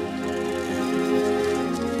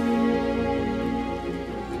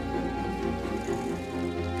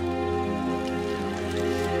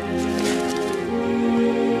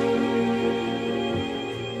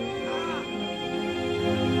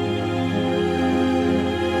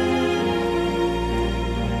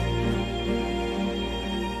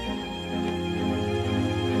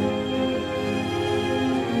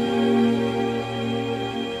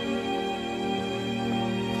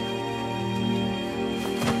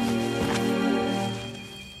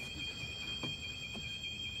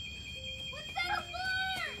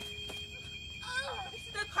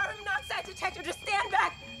 detector, just stand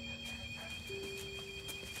back.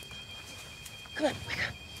 Come on, wake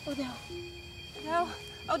up. Odell. Odell?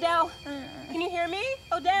 Odell? Can you hear me?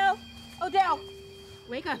 Odell? Odell!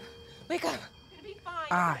 Wake up. Wake up. It'll be fine.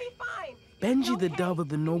 I, It'll be fine. Benji the Dove of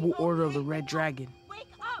the Noble Order of the Red Dragon,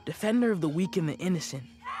 defender of the weak and the innocent,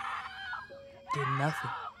 did nothing.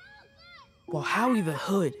 While Howie the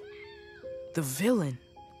Hood, the villain,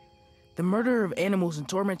 the murderer of animals and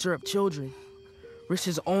tormentor of children, risked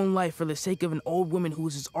his own life for the sake of an old woman who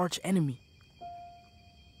was his arch enemy.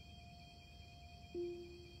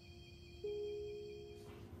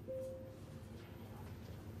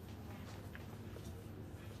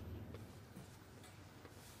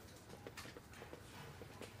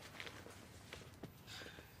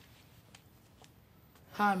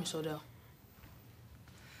 Hi, Miss Odell.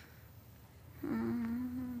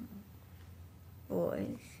 Boys.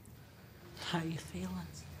 How you feeling?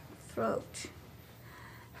 Throat.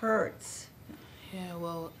 Hurts. Yeah,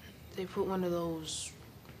 well, they put one of those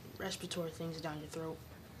respiratory things down your throat.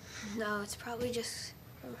 No, it's probably just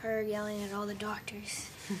from her yelling at all the doctors.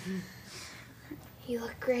 You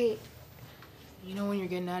look great. You know when you're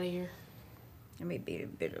getting out of here? It may be a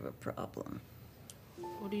bit of a problem.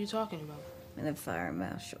 What are you talking about? When the fire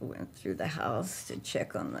marshal went through the house to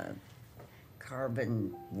check on the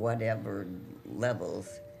carbon whatever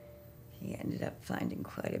levels, he ended up finding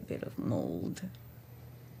quite a bit of mold.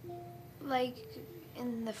 Like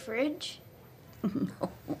in the fridge?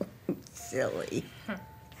 No, silly.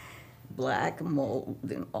 Black mold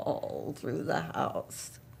and all through the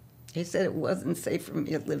house. He said it wasn't safe for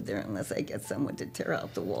me to live there unless I get someone to tear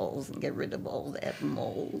out the walls and get rid of all that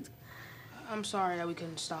mold. I'm sorry that we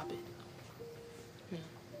couldn't stop it.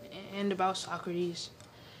 And about Socrates.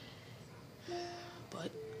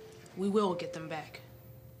 But we will get them back.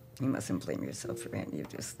 You mustn't blame yourself for any of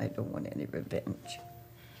this. I don't want any revenge.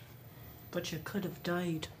 But you could have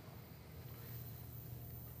died.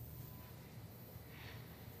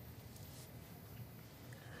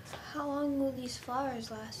 How long will these flowers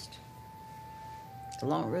last?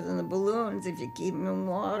 Longer than the balloons if you keep them in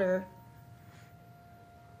water.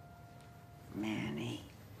 Manny,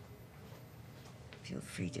 feel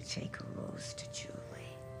free to take a rose to Julie.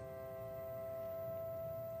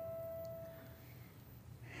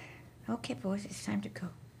 Okay, boys, it's time to go.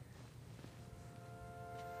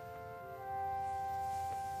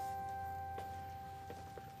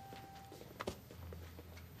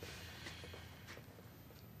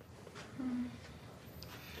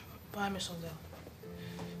 Bye, Miss Odell.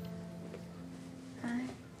 Bye.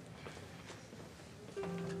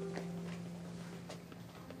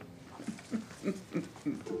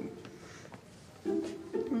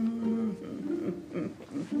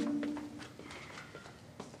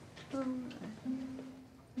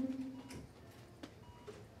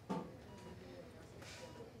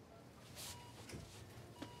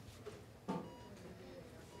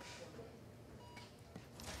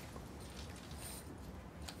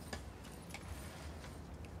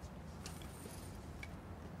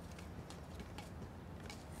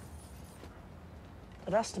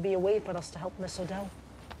 There has to be a way for us to help Miss Odell.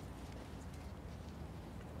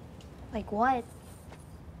 Like what?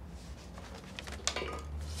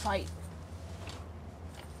 Fight.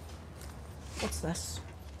 What's this?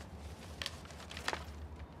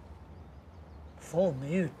 Full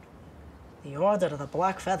moon. The Order of the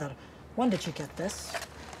Black Feather. When did you get this?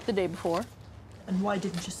 The day before. And why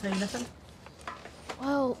didn't you say anything?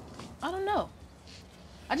 Well, I don't know.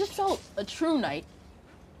 I just felt a true knight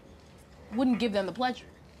wouldn't give them the pleasure.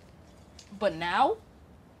 But now?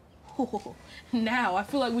 Now I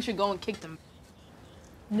feel like we should go and kick them.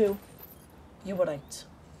 No, you were right.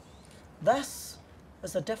 This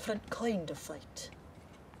is a different kind of fight.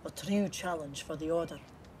 A true challenge for the Order.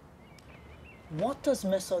 What does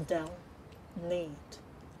Miss Odell need?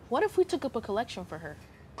 What if we took up a collection for her?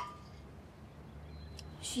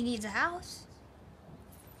 She needs a house.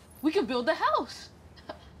 We could build a house.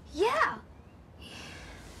 Yeah.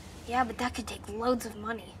 Yeah, but that could take loads of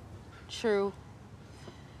money. True.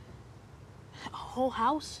 A whole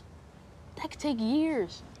house? That could take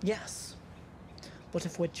years. Yes. But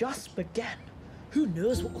if we just begin, who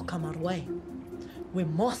knows what will come our way? We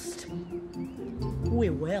must. We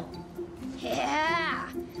will. Yeah!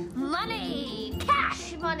 Money!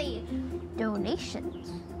 Cash money!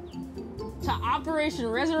 Donations. To Operation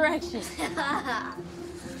Resurrection.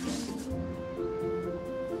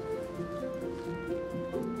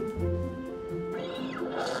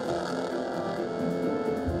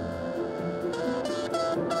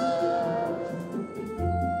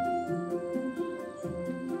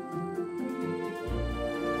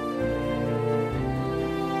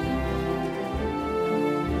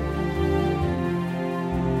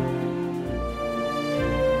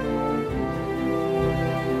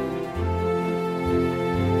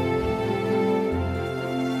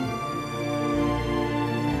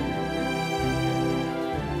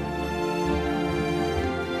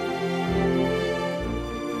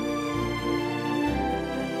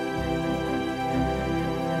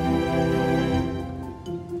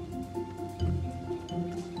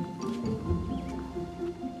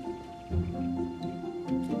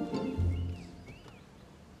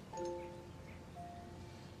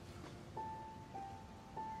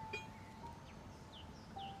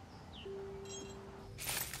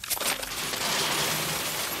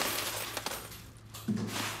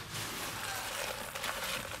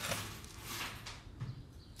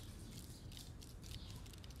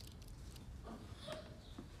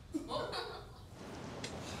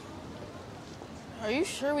 Are you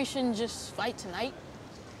sure we shouldn't just fight tonight?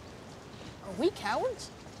 Are we cowards?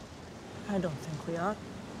 I don't think we are.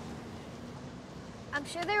 I'm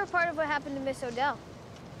sure they were part of what happened to Miss Odell.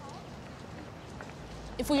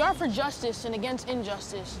 If we are for justice and against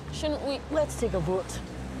injustice, shouldn't we? Let's take a vote.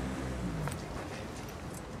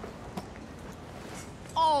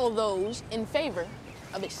 All those in favor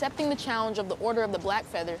of accepting the challenge of the Order of the Black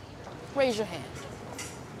Feather, raise your hand.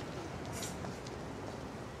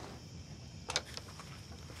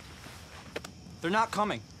 They're not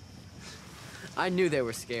coming. I knew they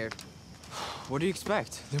were scared. What do you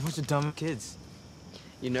expect? They're a bunch of dumb kids.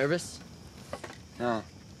 You nervous? No.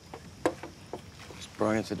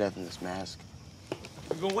 Boring to death in this mask.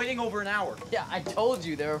 We've been waiting over an hour. Yeah, I told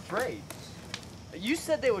you they're afraid. You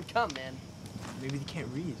said they would come, man. Maybe they can't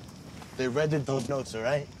read. They read those notes, all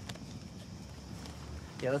right?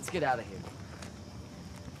 Yeah, let's get out of here.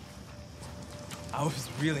 I was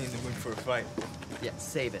really in the mood for a fight. Yeah,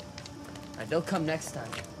 save it. All right, they'll come next time.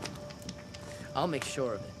 I'll make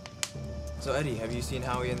sure of it. So, Eddie, have you seen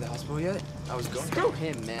Howie in the hospital yet? I was going. Screw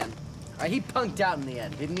him, man. All right, he punked out in the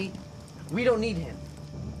end, didn't he? We don't need him,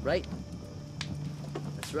 right?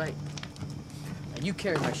 That's right. Now you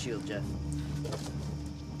carry my shield, Jeff.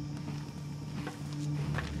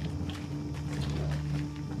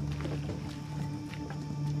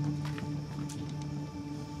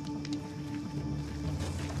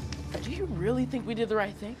 Do you really think we did the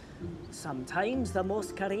right thing? Sometimes the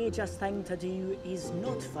most courageous thing to do is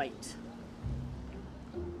not fight.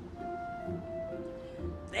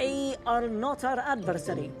 They are not our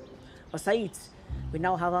adversary. Besides, we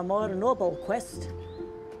now have a more noble quest.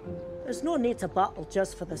 There's no need to battle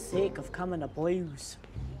just for the sake of coming to blows.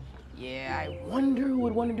 Yeah, I wonder who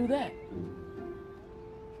would want to do that.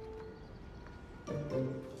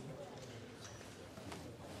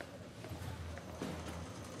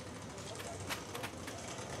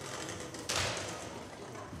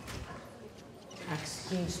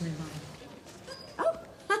 Excuse me, ma'am.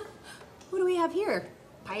 What do we have here?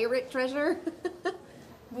 Pirate treasure?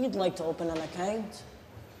 We'd like to open an account.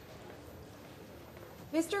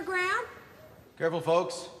 Mr. Graham? Careful,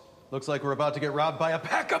 folks. Looks like we're about to get robbed by a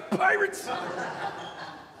pack of pirates.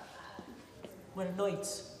 We're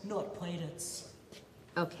knights, not pirates.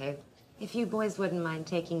 Okay. If you boys wouldn't mind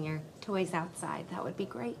taking your toys outside, that would be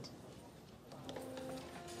great.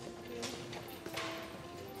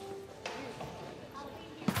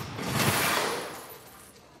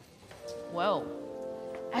 Well,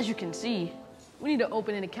 as you can see, we need to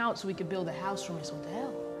open an account so we can build a house for Miss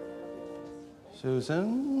Odell.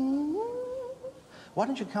 Susan, why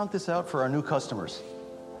don't you count this out for our new customers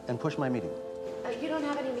and push my meeting? You don't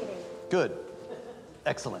have any meeting. Good.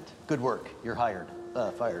 Excellent. Good work. You're hired.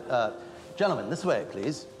 Fired. Gentlemen, this way,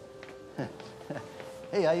 please.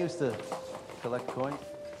 Hey, I used to collect coins.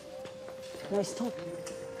 Nice talk.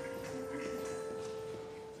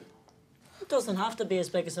 It doesn't have to be as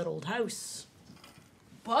big as our old house.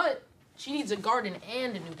 But she needs a garden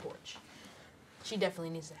and a new porch. She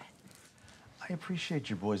definitely needs that. I appreciate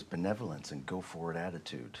your boys' benevolence and go-for-it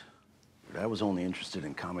attitude. But I was only interested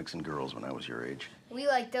in comics and girls when I was your age. We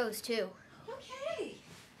like those too. Okay.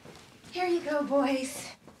 Here you go, boys.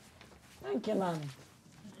 Thank you, ma'am.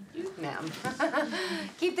 Ma'am.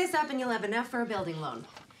 Keep this up and you'll have enough for a building loan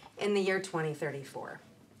in the year 2034.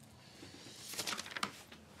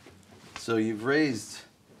 So you've raised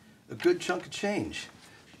a good chunk of change.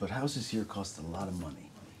 But houses here cost a lot of money.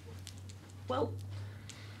 Well,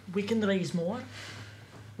 we can raise more.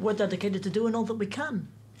 We're dedicated to doing all that we can.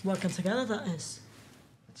 Working together, that is.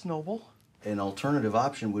 It's noble. An alternative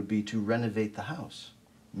option would be to renovate the house.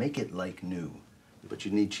 Make it like new. But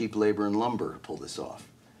you need cheap labor and lumber to pull this off.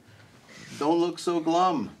 Don't look so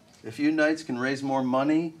glum. If you knights can raise more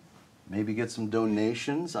money, maybe get some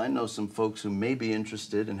donations, I know some folks who may be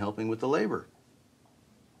interested in helping with the labor.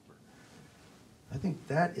 I think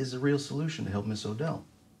that is a real solution to help Miss Odell.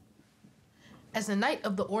 As the Knight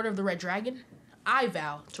of the Order of the Red Dragon, I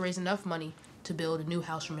vow to raise enough money to build a new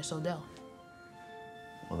house for Miss Odell.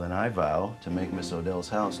 Well, then I vow to make Miss Odell's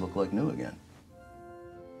house look like new again.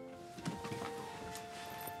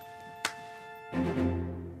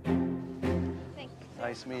 Thanks.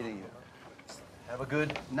 Nice meeting you. Have a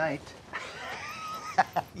good night.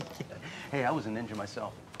 Hey, I was a ninja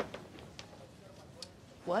myself.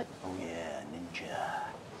 What? Oh, yeah, ninja.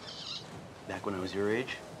 Back when I was your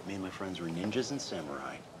age, me and my friends were ninjas and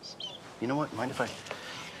samurai. You know what? Mind if I...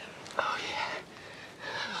 Oh, yeah.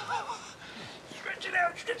 Stretch it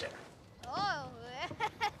out, stretch it. Oh.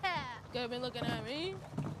 Could have been looking at me.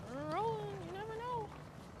 Roland, you never know.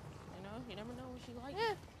 You never know what she likes.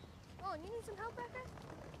 Yeah. Oh, you need some help back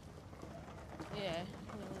there? Yeah.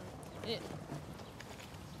 Yeah.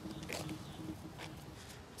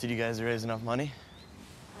 Did you guys raise enough money?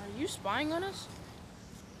 Are you spying on us?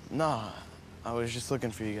 Nah, I was just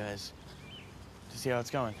looking for you guys to see how it's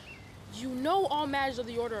going. You know all matters of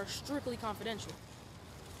the Order are strictly confidential.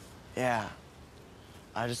 Yeah,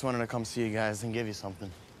 I just wanted to come see you guys and give you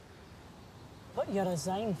something. But you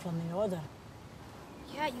resigned from the Order.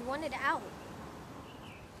 Yeah, you wanted out.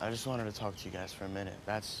 I just wanted to talk to you guys for a minute,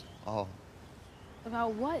 that's all.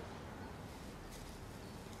 About what?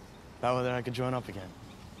 About whether I could join up again.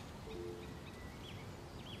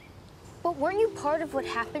 But weren't you part of what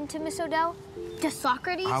happened to Miss Odell? To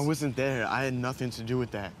Socrates? I wasn't there. I had nothing to do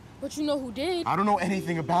with that. But you know who did. I don't know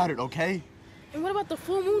anything about it, okay? And what about the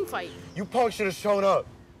full moon fight? You punks should have shown up.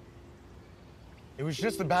 It was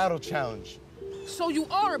just a battle challenge. So you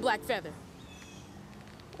are a black feather.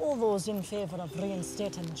 All those in favor of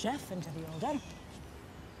reinstating Jeff into the order,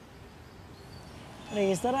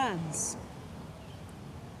 raise their hands.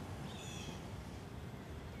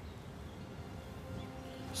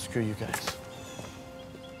 Screw you guys.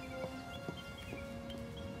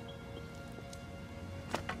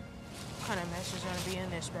 What kind of mess is gonna be in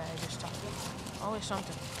this bag this time? Always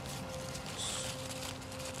something.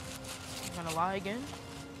 You gonna lie again?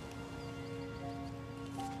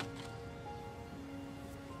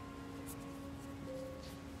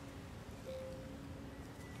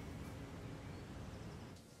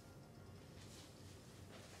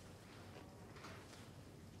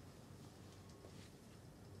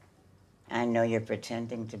 I know you're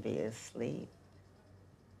pretending to be asleep.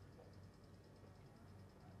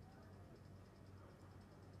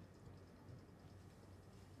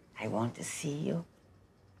 I want to see you,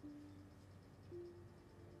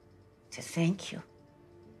 to thank you.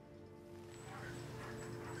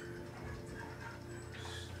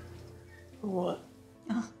 For what?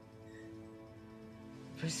 Oh,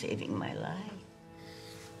 for saving my life.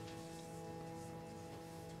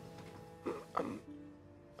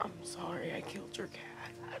 I'm sorry I killed your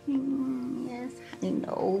cat. Yes, I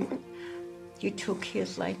know. You took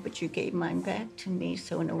his life, but you gave mine back to me,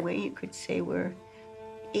 so in a way you could say we're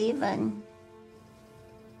even.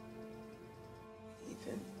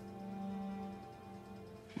 Ethan.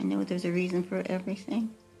 I know there's a reason for everything.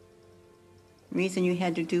 Reason you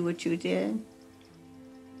had to do what you did.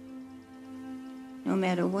 No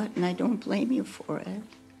matter what, and I don't blame you for it.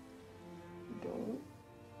 You don't?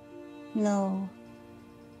 No.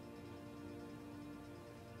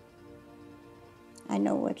 I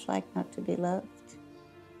know what it's like not to be loved.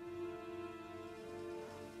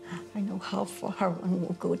 I know how far one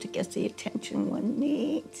will go to get the attention one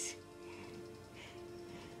needs.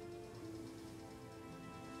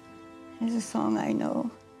 There's a song I know.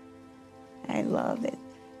 I love it.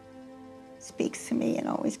 Speaks to me and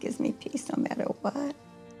always gives me peace no matter what.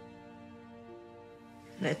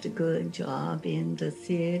 That's a good job in the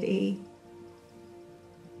city.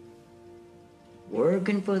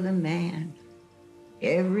 Working for the man.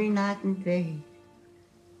 Every night and day.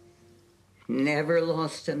 Never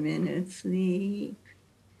lost a minute's sleep.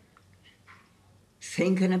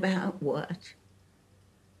 Thinking about what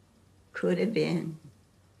could have been.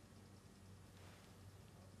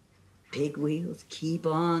 Big wheels keep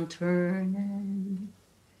on turning.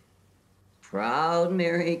 Proud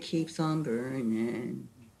Mary keeps on burning.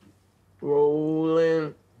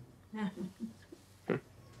 Rolling. I'm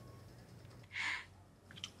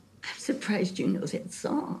surprised you know that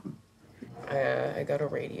song. I got a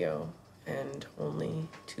radio, and only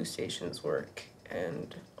 2 stations work,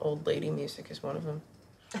 and old lady music is one of them.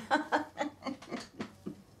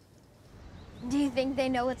 Do you think they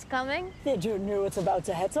know what's coming? They do know what's about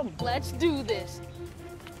to hit them. Let's do this.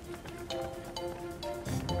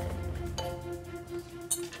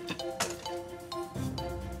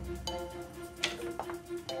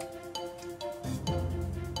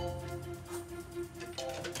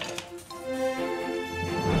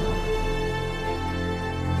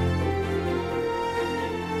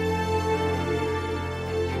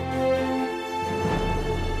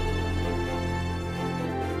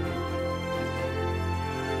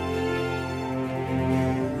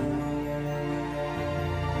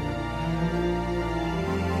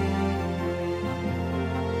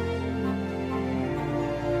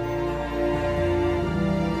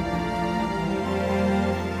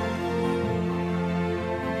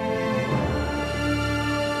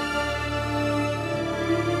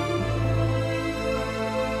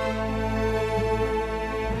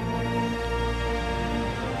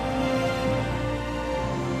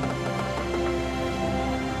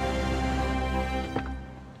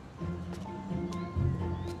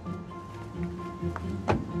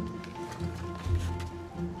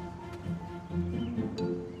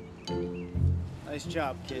 Nice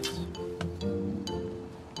job, kids.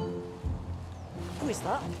 Who is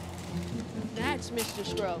that? That's Mr.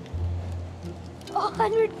 Scrub.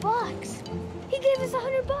 $100. He gave us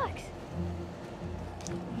 $100.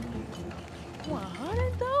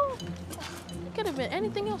 100 though? It could have been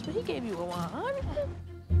anything else, but he gave you a 100.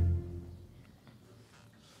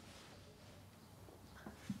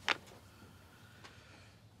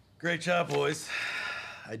 Great job, boys.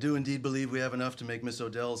 I do indeed believe we have enough to make Miss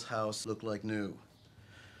Odell's house look like new.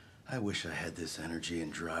 I wish I had this energy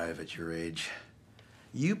and drive at your age.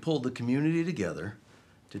 You pulled the community together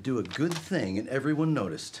to do a good thing, and everyone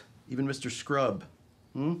noticed, even Mr. Scrub.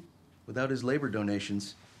 Without his labor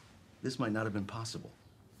donations, this might not have been possible.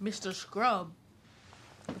 Mr. Scrub?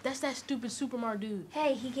 But that's that stupid Supermar dude.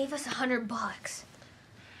 Hey, he gave us $100.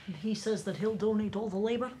 And he says that he'll donate all the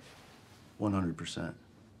labor? 100%.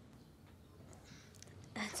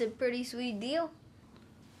 That's a pretty sweet deal.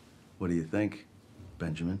 What do you think,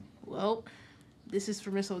 Benjamin? Well, this is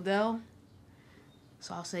for Miss Odell,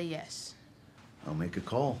 so I'll say yes. I'll make a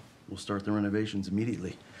call. We'll start the renovations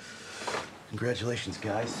immediately. Congratulations,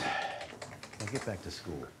 guys. Now get back to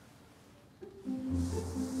school.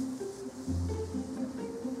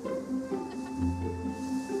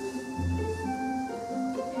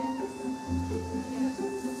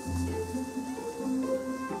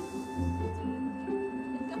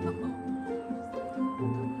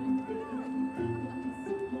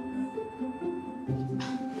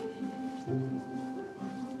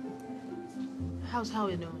 How's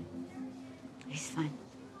Howie doing? He's fine.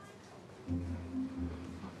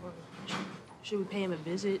 Should we pay him a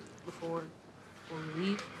visit before we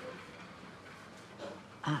leave?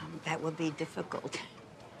 That would be difficult.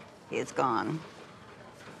 He is gone.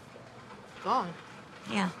 Gone?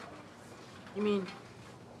 Yeah. You mean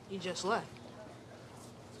he just left?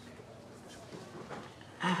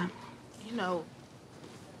 You know,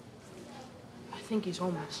 I think he's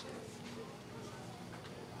homeless.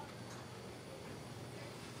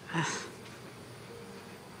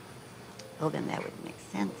 Well, then that would make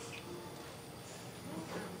sense.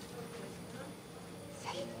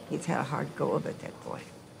 He's had a hard go of it, that boy.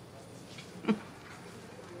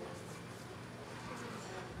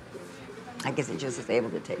 I guess he's just as able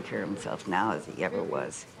to take care of himself now as he ever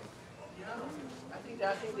was.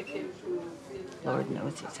 Lord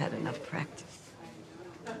knows he's had enough practice.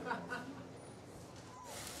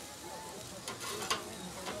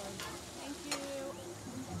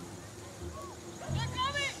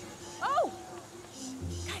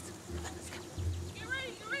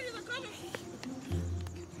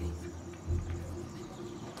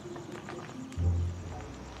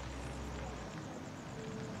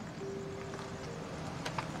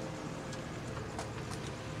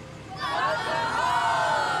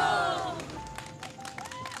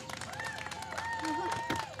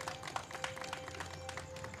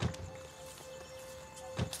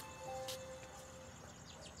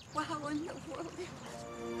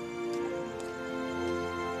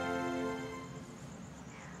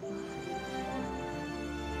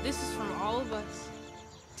 This is from all of us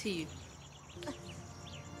to you.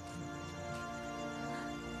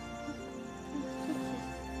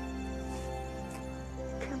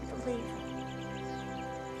 Can't believe it.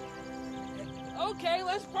 Okay,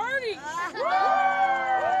 let's party!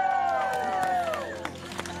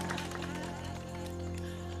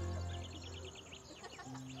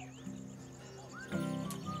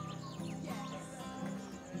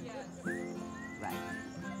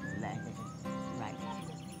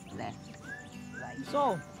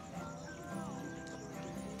 So,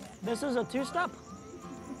 this is a two-step?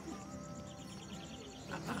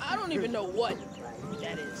 I don't even know what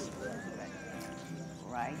that is.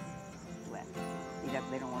 Right, left. You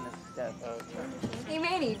definitely don't want to Hey,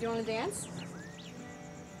 Manny, do you want to dance?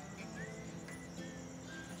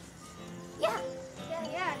 Yeah.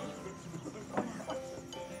 Yeah.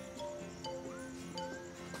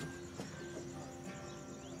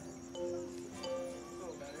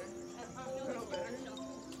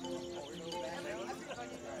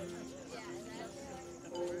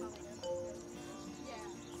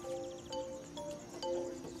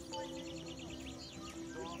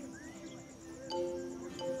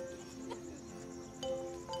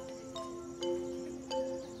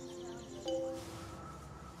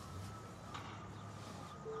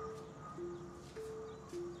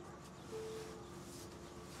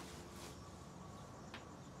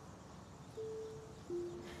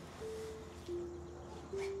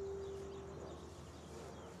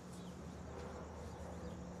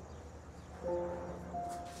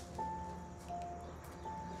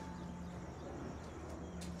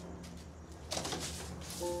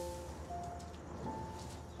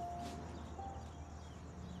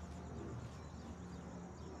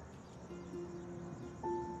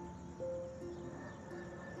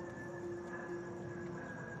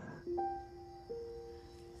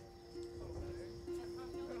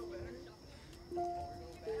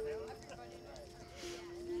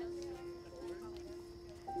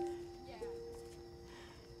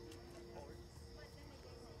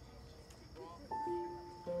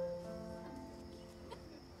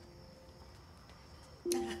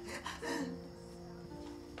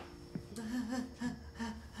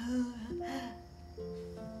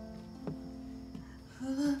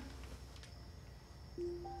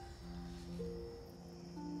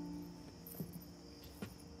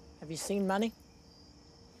 Have you seen Manny?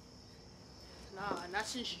 Nah, not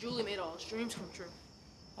since Julie made all his dreams come true.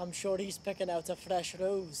 I'm sure he's picking out a fresh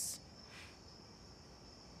rose.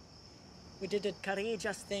 We did a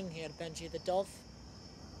courageous thing here, Benji the dove.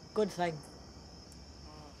 Good thing.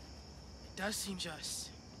 It does seem just.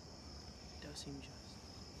 It does seem just.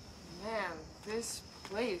 Man, this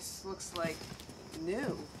place looks like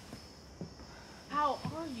new. How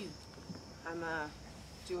are you? I'm,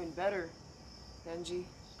 doing better, Benji.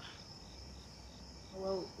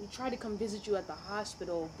 Well, we tried to come visit you at the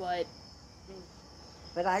hospital, but...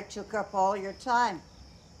 But I took up all your time.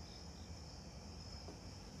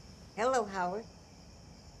 Hello, Howard.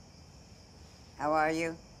 How are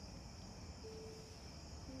you?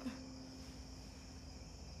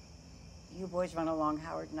 You boys run along.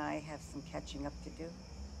 Howard and I have some catching up to do.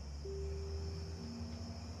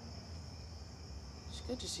 It's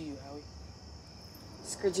good to see you, Howie.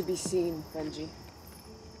 It's good to be seen, Benji.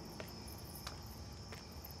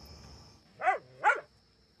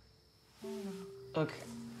 Look,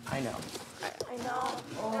 I know. I know.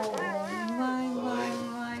 Oh,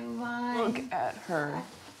 my. Look at her.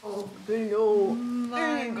 Oh, below.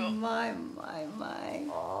 My.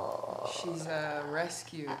 Oh. She's a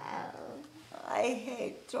rescue. I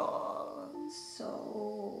hate dogs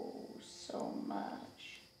so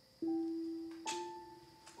much.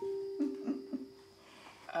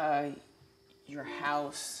 Your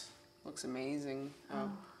house looks amazing.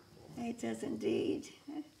 Oh. It does indeed.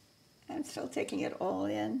 I'm still taking it all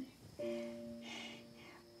in.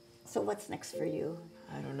 So what's next for you?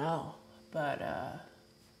 I don't know, but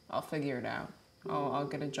I'll figure it out. I'll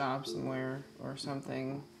get a job somewhere or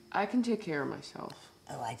something. I can take care of myself.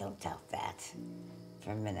 Oh, I don't doubt that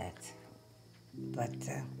for a minute. But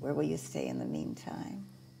where will you stay in the meantime?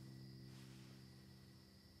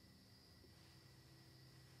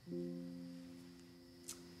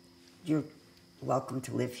 You're welcome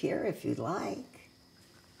to live here if you'd like.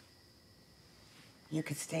 You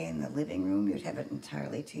could stay in the living room. You'd have it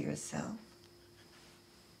entirely to yourself.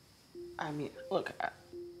 I mean, look.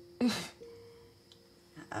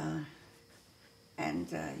 And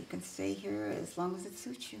you can stay here as long as it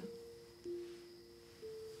suits you.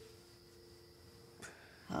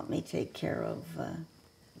 Help me take care of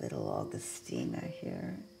little Augustina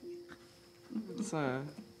here. It's a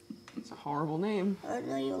horrible name. Oh,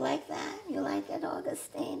 no, you like that? You like it,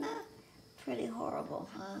 Augustina? Pretty horrible,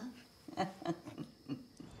 huh?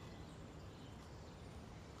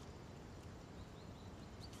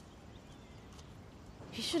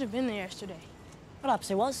 He should have been there yesterday. Perhaps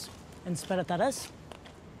he was. In spirit, that is.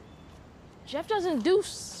 Jeff doesn't do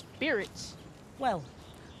spirits. Well,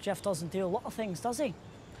 Jeff doesn't do a lot of things, does he?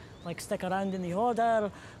 Like stick around in the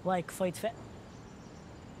order, like fight fit.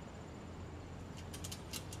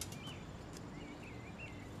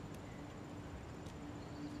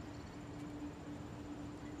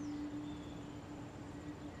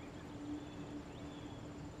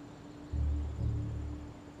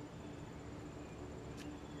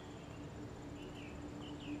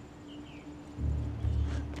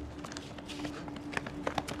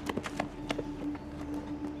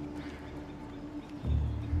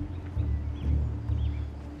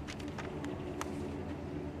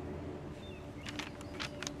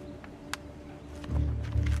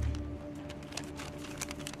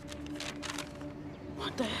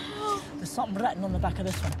 What the hell? There's something written on the back of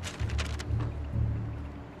this one.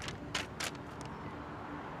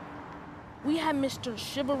 We have Mr.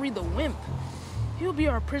 Chivalry the Wimp. He'll be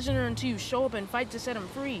our prisoner until you show up and fight to set him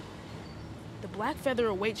free. The Black Feather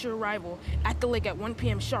awaits your arrival at the lake at 1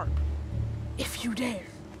 p.m. sharp. If you dare.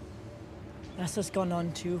 This has gone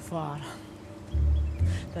on too far.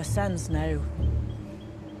 This ends now.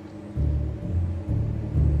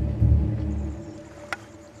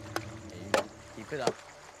 Keep it up.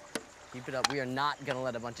 Keep it up. We are not gonna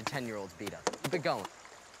let a bunch of 10-year-olds beat us. Keep it going.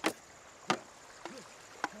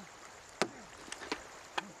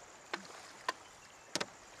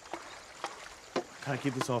 Can I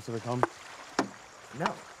keep this off till they come?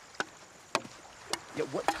 No. Yeah,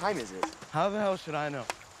 what time is it? How the hell should I know?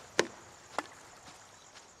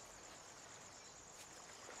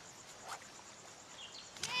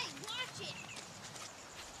 Hey, watch it!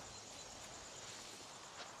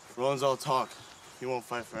 Roland's all talk. He won't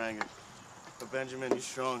fight for anger. But Benjamin, he's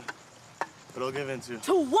strong. But he'll give in to.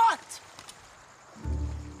 To what?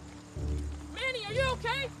 Manny, are you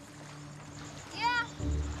okay? Yeah,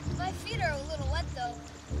 my feet are a little wet though.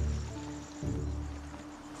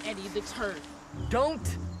 Eddie the turd.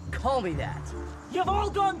 Don't call me that. You've all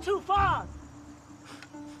gone too far.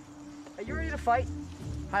 Are you ready to fight,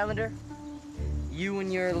 Highlander? You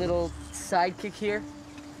and your little sidekick here?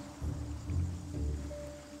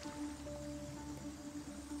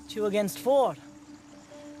 2 against 4.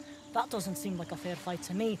 That doesn't seem like a fair fight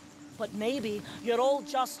to me. But maybe you're all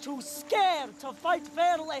just too scared to fight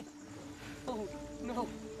fairly. Oh, no.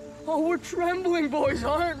 Oh, we're trembling, boys,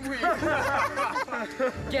 aren't we?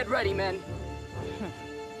 Get ready, men.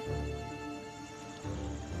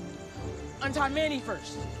 Untie Manny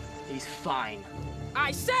first. He's fine.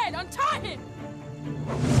 I said untie him!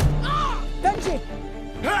 Benji!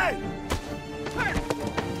 Hey!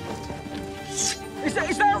 Is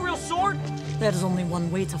that a real sword? There's only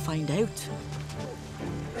one way to find out.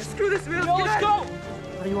 Screw this, man. Let's go!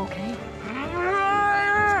 Are you okay?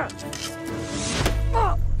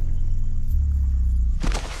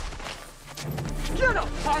 Get up,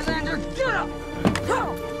 Highlander! Get up!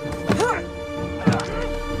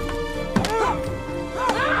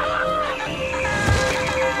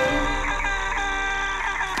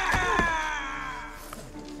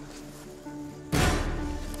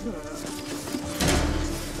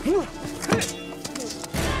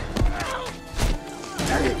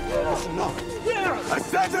 That's enough. I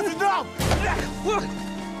said that's enough!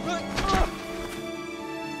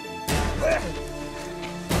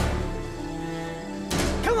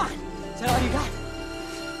 Come on! Is that all you got?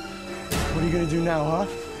 What are you gonna do now, huh?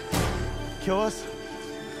 Kill us?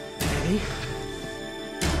 Maybe.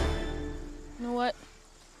 You know what?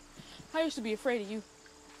 I used to be afraid of you.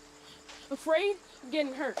 Afraid of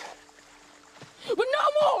getting hurt. But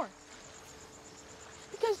no more!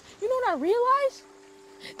 Because you know what I realized?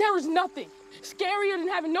 There was nothing scarier than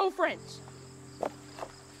having no friends.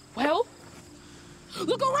 Well,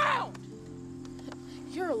 look around!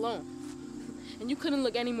 You're alone. And you couldn't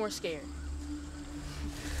look any more scared.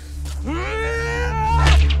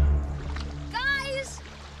 Guys,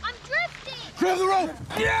 I'm drifting. Grab the rope!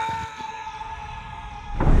 Yeah!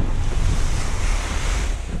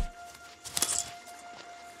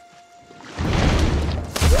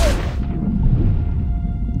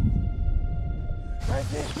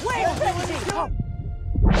 Wait, Benji!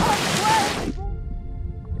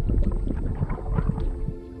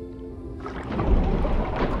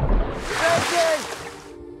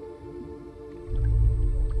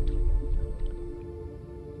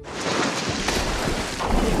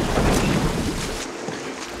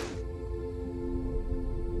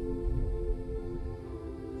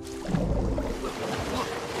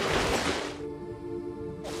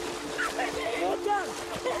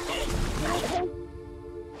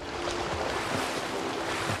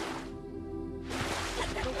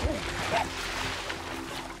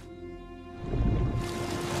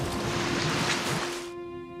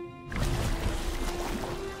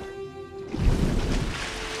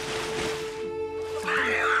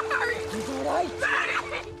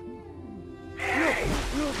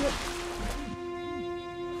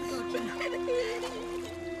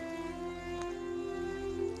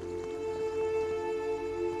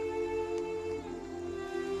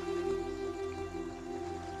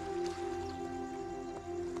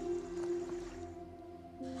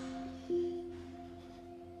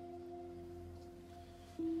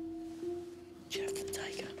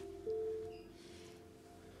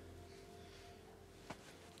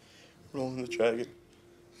 Roland the Dragon.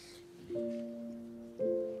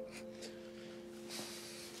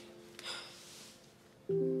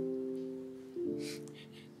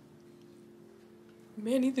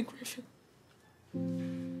 Manny the Griffin.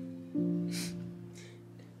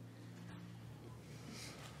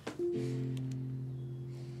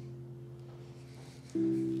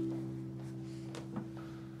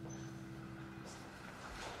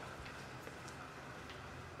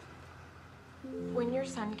 When your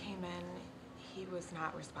son came in, he was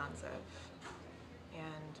not responsive,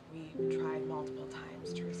 and we tried multiple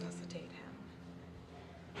times to resuscitate him.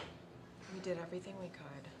 We did everything we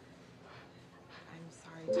could. I'm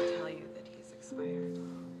sorry to tell you that he's expired.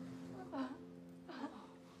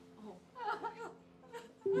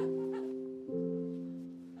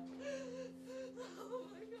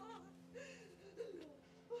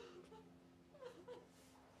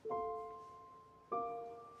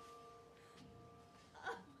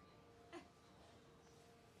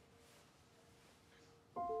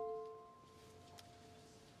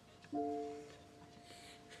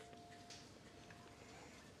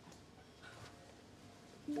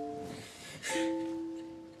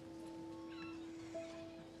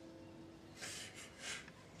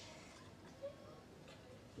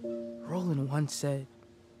 Roland once said,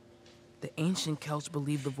 "The ancient Celts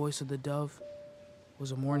believed the voice of the dove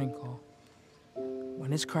was a morning call.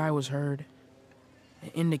 When its cry was heard,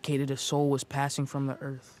 it indicated a soul was passing from the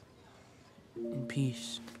earth in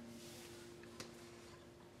peace.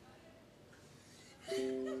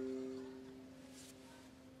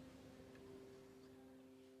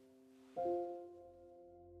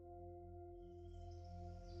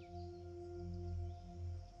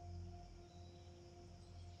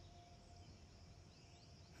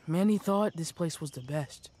 Many thought this place was the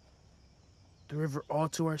best. The river all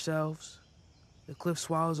to ourselves, the cliff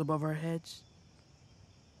swallows above our heads,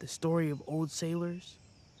 the story of old sailors,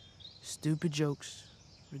 stupid jokes,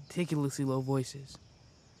 ridiculously low voices,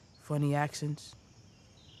 funny accents,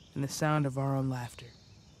 and the sound of our own laughter.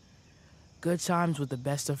 Good times with the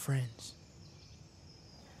best of friends.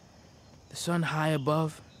 The sun high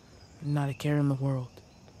above, and not a care in the world.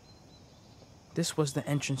 This was the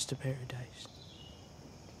entrance to paradise.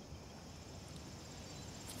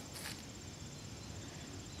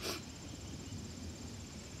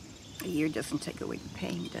 A year doesn't take away the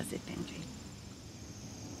pain, does it, Benji?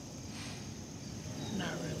 Not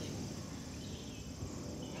really.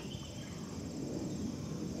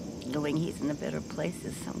 Knowing he's in a better place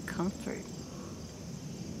is some comfort.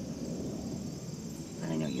 But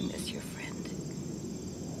I know you miss your friend.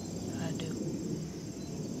 I do.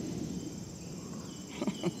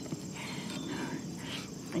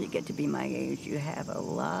 When you get to be my age, you have a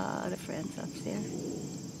lot of friends up there.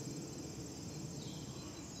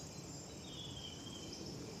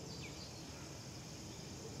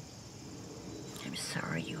 I'm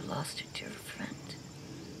sorry you lost a dear friend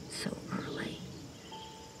so early.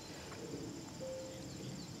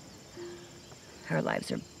 Her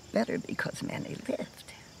lives are better because Manny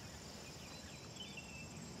lived.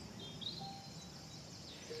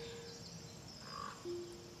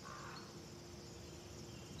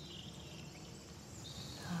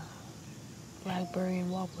 Blackberry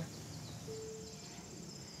and Whopper.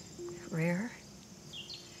 Rare?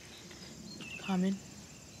 Common.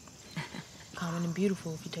 Common and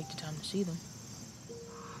beautiful if you take the time to see them.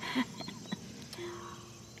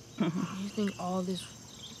 You think all this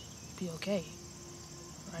will be okay,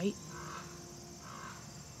 right?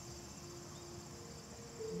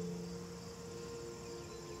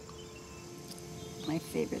 My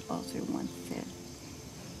favorite author once said,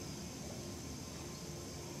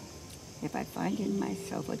 if I find in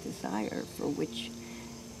myself a desire for which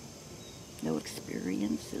no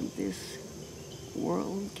experience in this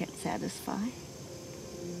world can satisfy,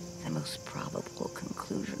 the most probable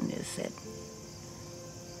conclusion is that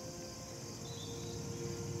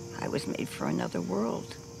I was made for another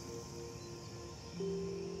world.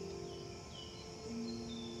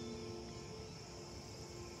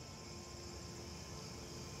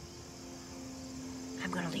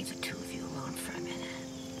 I'm going to leave the two of you alone for a minute.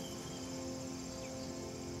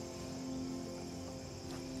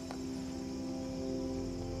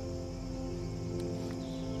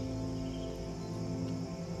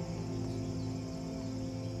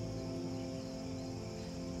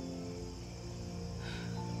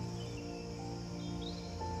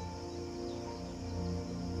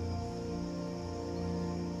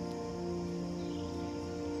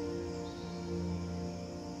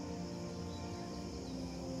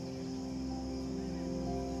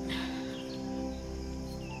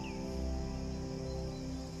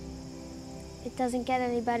 It doesn't get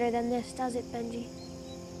any better than this, does it, Benji?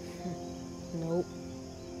 Nope.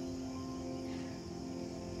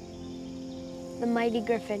 The mighty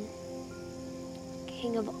griffin,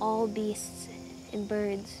 king of all beasts and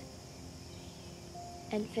birds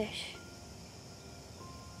and fish.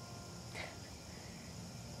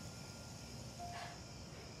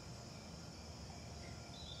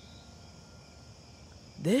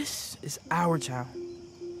 This is our town.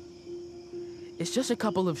 It's just a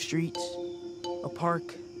couple of streets, a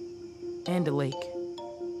park, and a lake.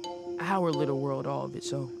 Our little world all of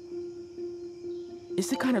its own. It's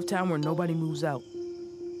the kind of town where nobody moves out.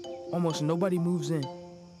 Almost nobody moves in.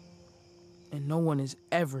 And no one is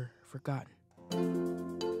ever forgotten.